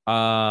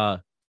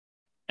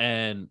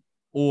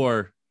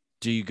 Or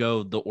do you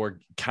go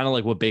kind of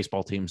like what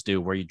baseball teams do,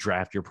 where you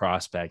draft your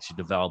prospects, you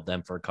develop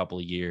them for a couple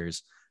of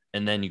years,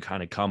 and then you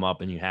kind of come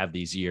up and you have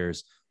these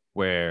years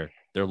where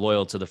they're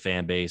loyal to the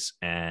fan base,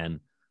 and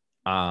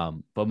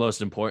but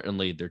most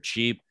importantly, they're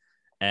cheap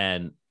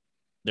and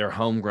they're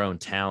homegrown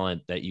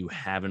talent that you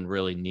haven't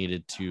really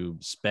needed to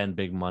spend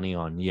big money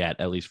on yet,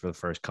 at least for the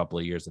first couple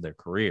of years of their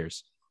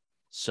careers.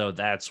 So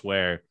that's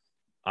where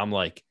I'm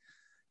like,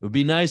 it would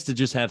be nice to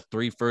just have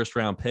 3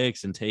 first-round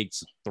picks and take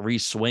 3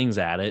 swings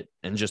at it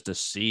and just to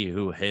see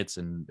who hits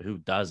and who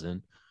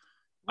doesn't.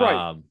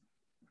 Right.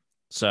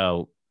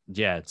 So,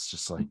 yeah, it's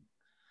just like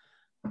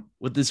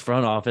with this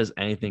front office,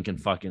 anything can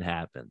fucking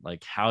happen.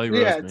 Like Howie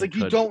Roseman. Yeah, it's like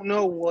you don't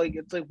know. Like,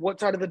 it's like what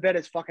side of the bed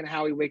is fucking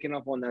Howie waking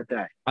up on that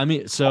day? I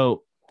mean,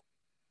 so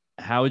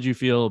how would you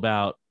feel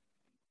about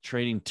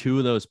trading 2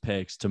 of those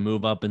picks to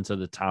move up into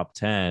the top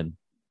 10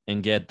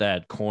 and get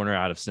that corner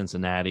out of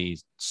Cincinnati,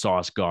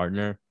 Sauce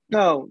Gardner?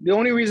 No, the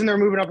only reason they're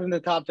moving up in the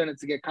top 10 is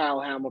to get Kyle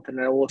Hamilton,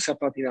 and I will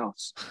accept nothing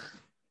else.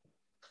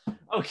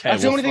 Okay.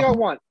 That's the only thing I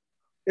want.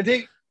 What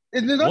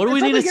do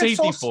we need a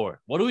safety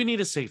for? What do we need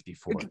a safety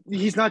for?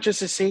 He's not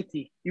just a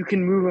safety. You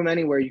can move him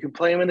anywhere. You can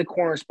play him in the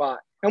corner spot.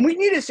 And we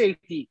need a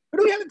safety. Who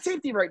do we have in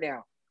safety right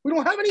now? We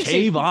don't have any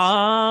safeties.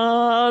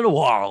 Kayvon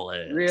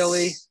Wallace.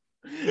 Really?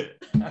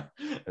 I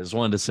just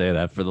wanted to say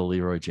that for the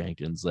Leroy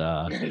Jenkins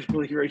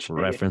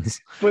reference.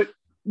 But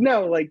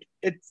no, like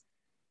it's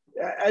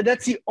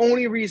that's the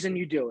only reason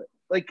you do it.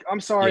 Like, I'm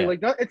sorry,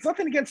 it's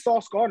nothing against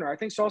Sauce Gardner. I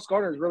think Sauce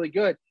Gardner is really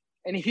good.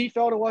 And if he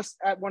fell to us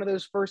at one of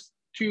those first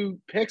 2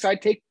 picks,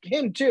 I'd take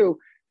him too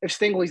if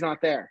Stingley's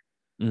not there.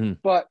 Mm-hmm.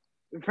 But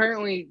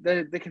apparently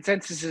the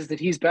consensus is that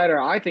he's better.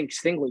 I think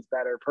Stingley's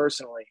better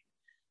personally.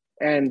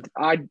 And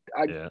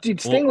dude,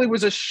 Stingley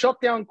was a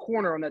shutdown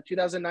corner on that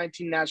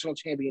 2019 national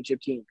championship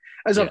team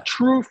as a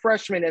true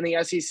freshman in the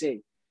SEC.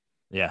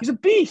 Yeah. He's a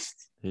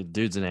beast.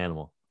 Dude's an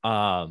animal.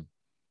 I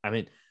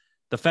mean,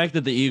 the fact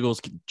that the Eagles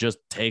could just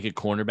take a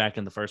cornerback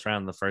in the first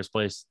round in the first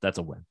place, that's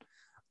a win.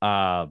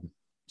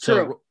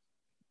 True.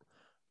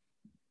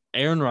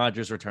 Aaron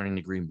Rodgers returning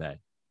to Green Bay.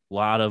 A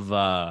lot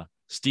of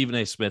Stephen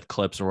A. Smith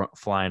clips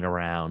flying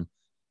around.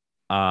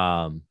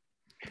 And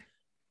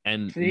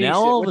now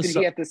all of a sudden, what did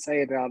he have to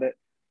say about it?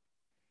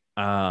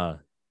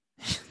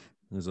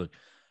 He's like,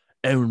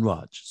 Aaron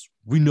Rodgers,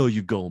 we know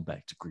you're going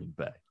back to Green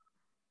Bay.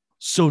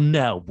 So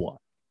now what?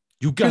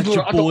 You got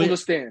your boy.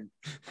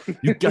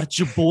 You got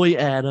your boy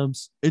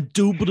Adams.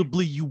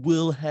 Indubitably, you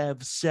will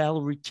have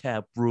salary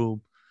cap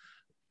room.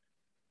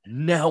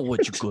 Now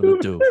what you gonna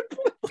do?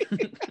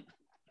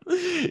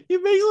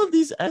 You make all of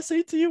these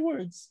SAT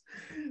words.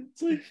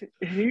 It's like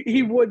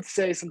he would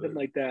say something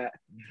like that.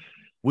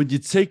 When you're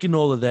taking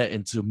all of that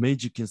into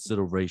major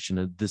consideration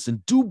of this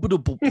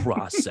indubitable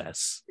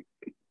process.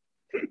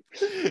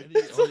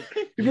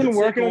 You've been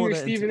working on your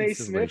Stephen A.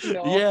 Smith.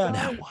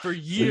 Yeah, for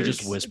years. He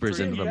just whispers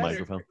into the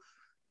microphone.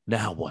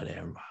 Now what,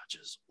 Aaron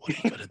Rodgers? What are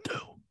you gonna do?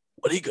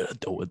 What are you gonna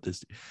do with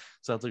this?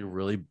 Sounds like a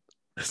really.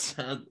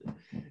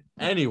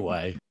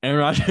 Anyway, Aaron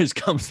Rodgers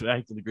comes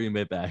back to the Green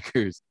Bay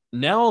Packers.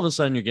 Now all of a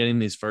sudden you're getting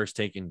these first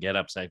taken get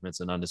up segments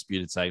and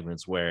undisputed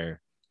segments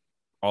where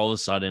all of a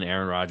sudden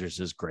Aaron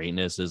Rodgers'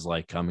 greatness is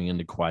like coming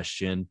into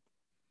question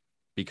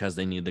because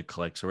they need the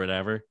clicks or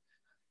whatever.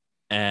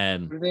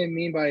 And what do they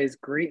mean by his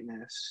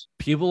greatness?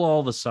 People all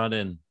of a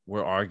sudden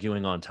were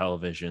arguing on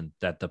television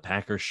that the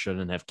Packers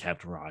shouldn't have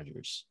kept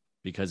Rodgers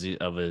because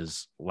of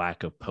his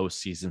lack of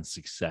postseason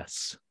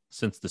success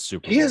since the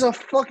Super Bowl. He has a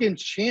fucking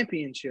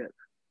championship.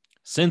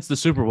 Since the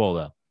Super Bowl,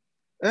 though.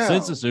 Oh.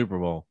 Since the Super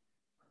Bowl.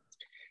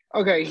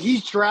 Okay,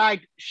 he's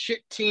dragged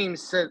shit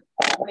teams to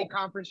a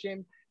conference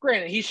game.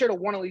 Granted, he should have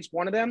won at least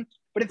one of them,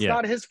 but it's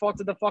not his fault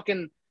that the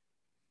fucking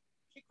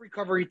kick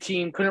recovery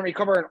team couldn't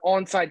recover an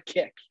onside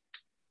kick.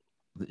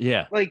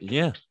 Yeah.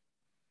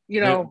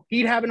 You know,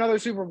 he'd have another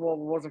Super Bowl if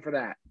it wasn't for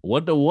that.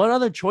 What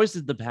other choice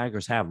did the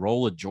Packers have?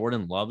 Roll with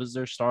Jordan Love as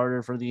their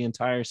starter for the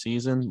entire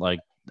season? Like,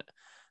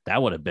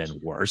 that would have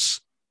been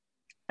worse.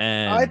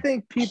 And I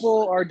think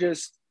people are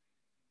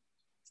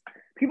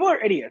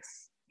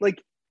idiots.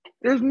 Like,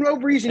 there's no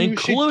reason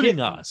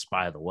including us,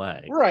 by the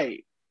way.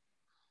 Right.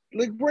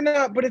 Like, we're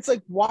not, but it's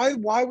like, why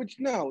would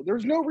you know?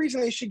 There's no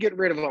reason they should get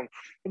rid of him.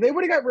 If they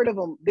would have got rid of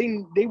him,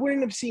 they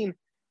wouldn't have seen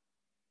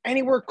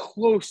anywhere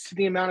close to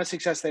the amount of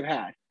success they've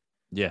had.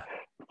 Yeah.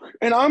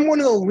 And I'm one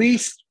of the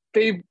least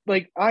favorite,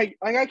 I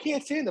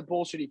can't stand the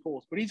bullshit he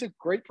pulls, but he's a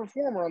great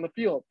performer on the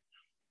field.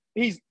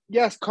 He's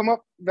come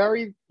up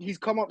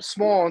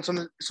small in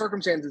some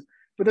circumstances,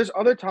 but there's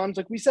other times,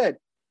 like we said,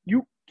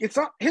 it's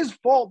not his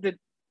fault that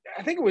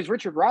I think it was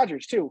Richard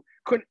Rodgers too.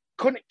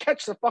 Couldn't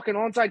catch the fucking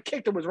onside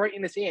kick that was right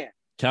in his hand.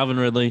 Calvin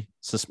Ridley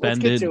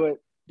suspended. Let's get to it.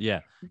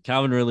 Yeah.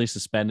 Calvin Ridley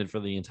suspended for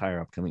the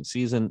entire upcoming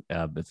season.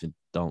 If you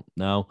don't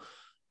know.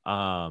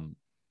 And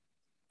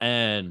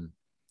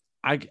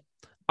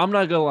I'm I'm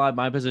not gonna lie.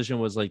 My position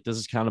was like, this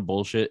is kind of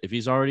bullshit. If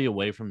he's already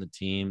away from the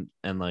team,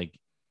 and like,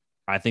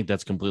 I think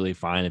that's completely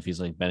fine if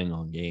he's like betting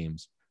on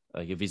games.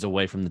 Like if he's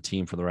away from the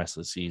team for the rest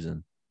of the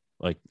season,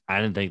 like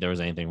I didn't think there was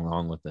anything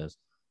wrong with this.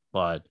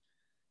 But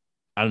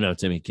I don't know,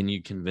 Timmy. Can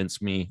you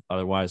convince me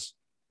otherwise?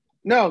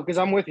 No, because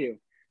I'm with you.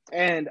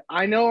 And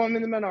I know I'm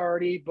in the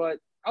minority, but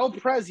El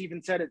Prez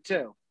even said it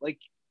too. Like,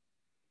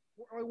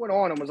 I went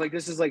on and was like,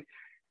 this is like,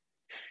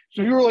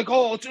 so you were like,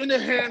 oh, it's in the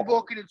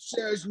handbook and it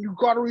says you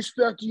got to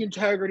respect the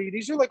integrity.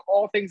 These are like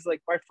all things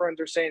like my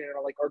friends are saying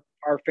in like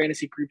our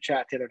fantasy group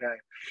chat the other day.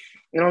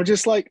 And I'm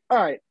just like,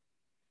 all right,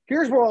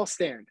 here's where I'll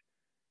stand.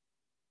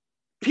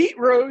 Pete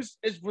Rose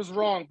was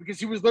wrong because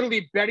he was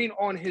literally betting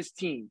on his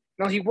team.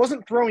 Now, he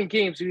wasn't throwing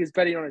games, he was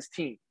betting on his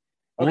team.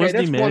 Okay,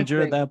 wasn't he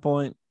manager at that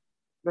point?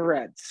 The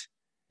Reds.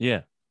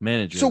 Yeah,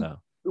 manager, so though.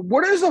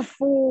 What are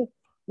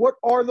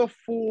the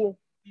full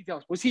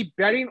details? Was he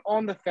betting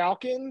on the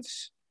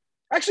Falcons?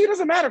 Actually, it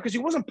doesn't matter because he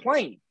wasn't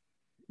playing.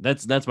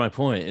 That's my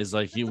point. Is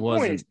like he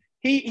wasn't.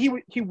 He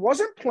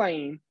wasn't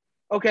playing.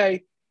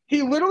 Okay,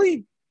 he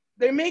literally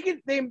they make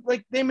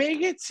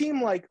it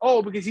seem like,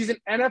 oh, because he's an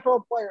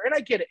NFL player, and I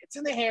get it. It's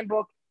in the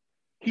handbook.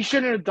 He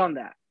shouldn't have done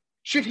that.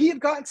 Should he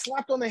have gotten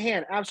slapped on the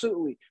hand?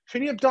 Absolutely.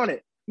 Should he have done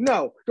it?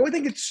 No. Do I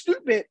think it's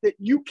stupid that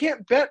you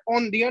can't bet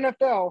on the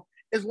NFL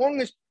as long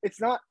as it's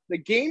not the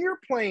game you're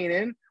playing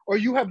in or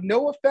you have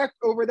no effect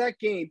over that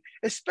game,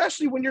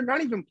 especially when you're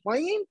not even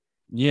playing?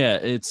 Yeah,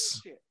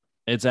 it's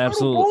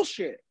absolutely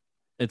bullshit.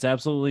 It's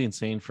absolutely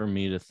insane for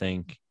me to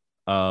think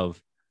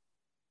of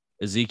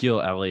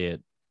Ezekiel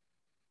Elliott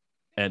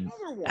and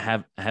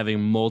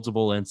having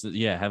multiple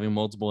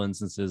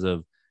instances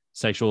of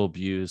sexual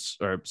abuse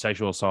or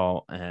sexual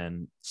assault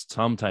and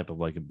some type of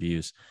like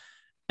abuse,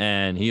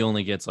 and he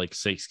only gets like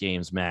 6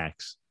 games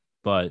max.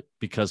 But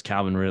because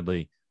Calvin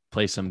Ridley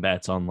plays some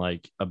bets on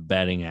like a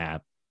betting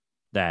app,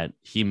 that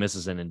he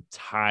misses an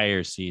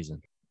entire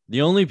season.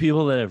 The only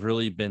people that have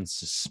really been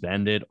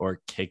suspended or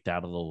kicked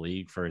out of the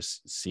league for a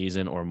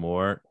season or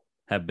more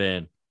have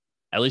been,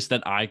 at least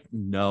that I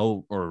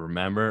know or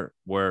remember,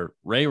 were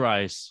Ray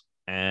Rice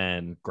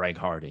and Greg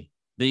Hardy.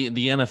 The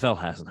NFL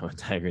has no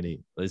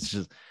integrity. It's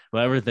just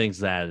whoever thinks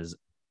that is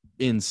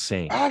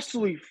insane.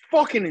 Absolutely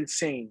fucking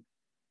insane.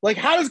 Like,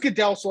 how does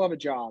Goodell still have a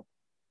job?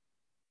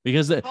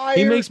 Because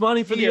he makes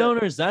money for the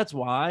owners. That's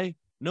why.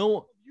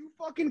 No, you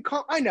fucking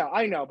come. I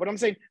know. But I'm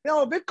saying,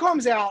 no, if it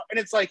comes out and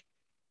it's like,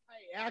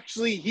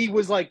 actually, he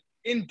was like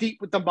in deep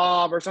with the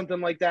mob or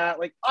something like that.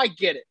 Like, I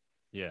get it.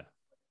 Yeah.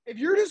 If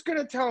you're just going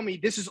to tell me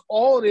this is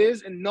all it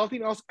is and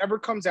nothing else ever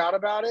comes out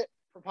about it,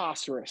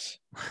 preposterous.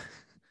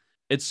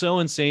 It's so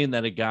insane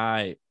that a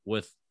guy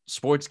with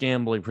sports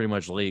gambling pretty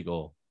much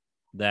legal,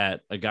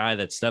 that a guy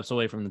that steps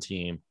away from the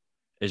team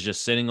is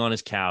just sitting on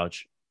his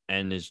couch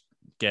and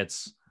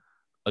gets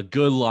a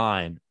good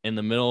line in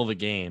the middle of a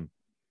game,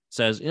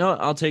 says, you know,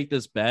 I'll take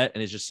this bet,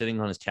 and is just sitting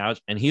on his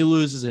couch, and he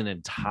loses an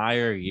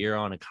entire year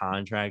on a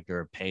contract or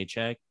a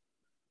paycheck.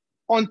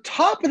 On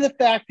top of the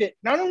fact that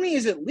not only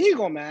is it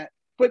legal, Matt,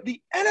 but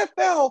the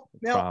NFL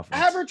now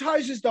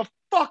advertises the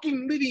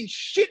fucking living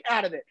shit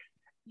out of it.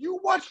 You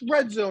watch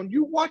Red Zone,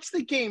 you watch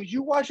the games,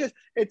 you watch this.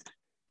 It's,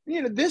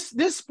 you know, this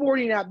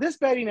sporting app, this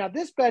betting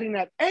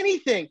app,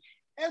 anything,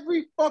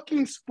 every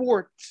fucking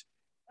sport,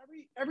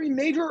 every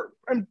major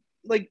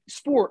like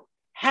sport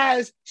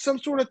has some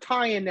sort of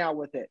tie-in now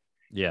with it.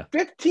 Yeah.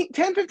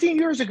 15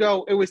 years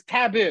ago, it was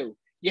taboo.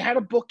 You had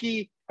a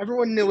bookie.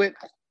 Everyone knew it.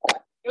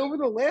 Over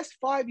the last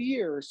 5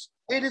 years,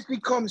 it has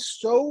become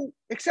so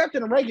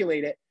accepted and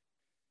regulated.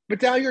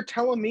 But now you're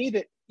telling me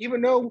that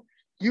even though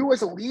you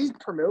as a league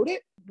promote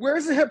it,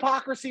 where's the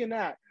hypocrisy in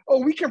that?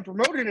 Oh, we can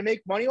promote it and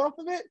make money off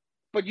of it,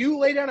 but you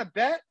lay down a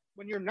bet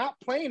when you're not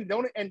playing,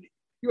 and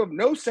you have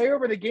no say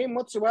over the game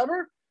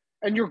whatsoever,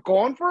 and you're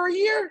gone for a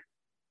year?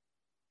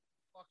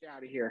 Fuck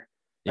out of here.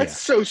 That's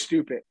so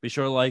stupid. Be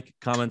sure to like,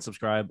 comment,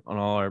 subscribe on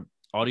all our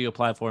audio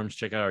platforms.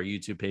 Check out our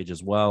YouTube page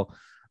as well.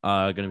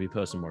 Going to be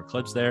posting more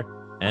clips there.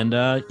 And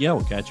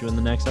we'll catch you in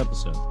the next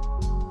episode.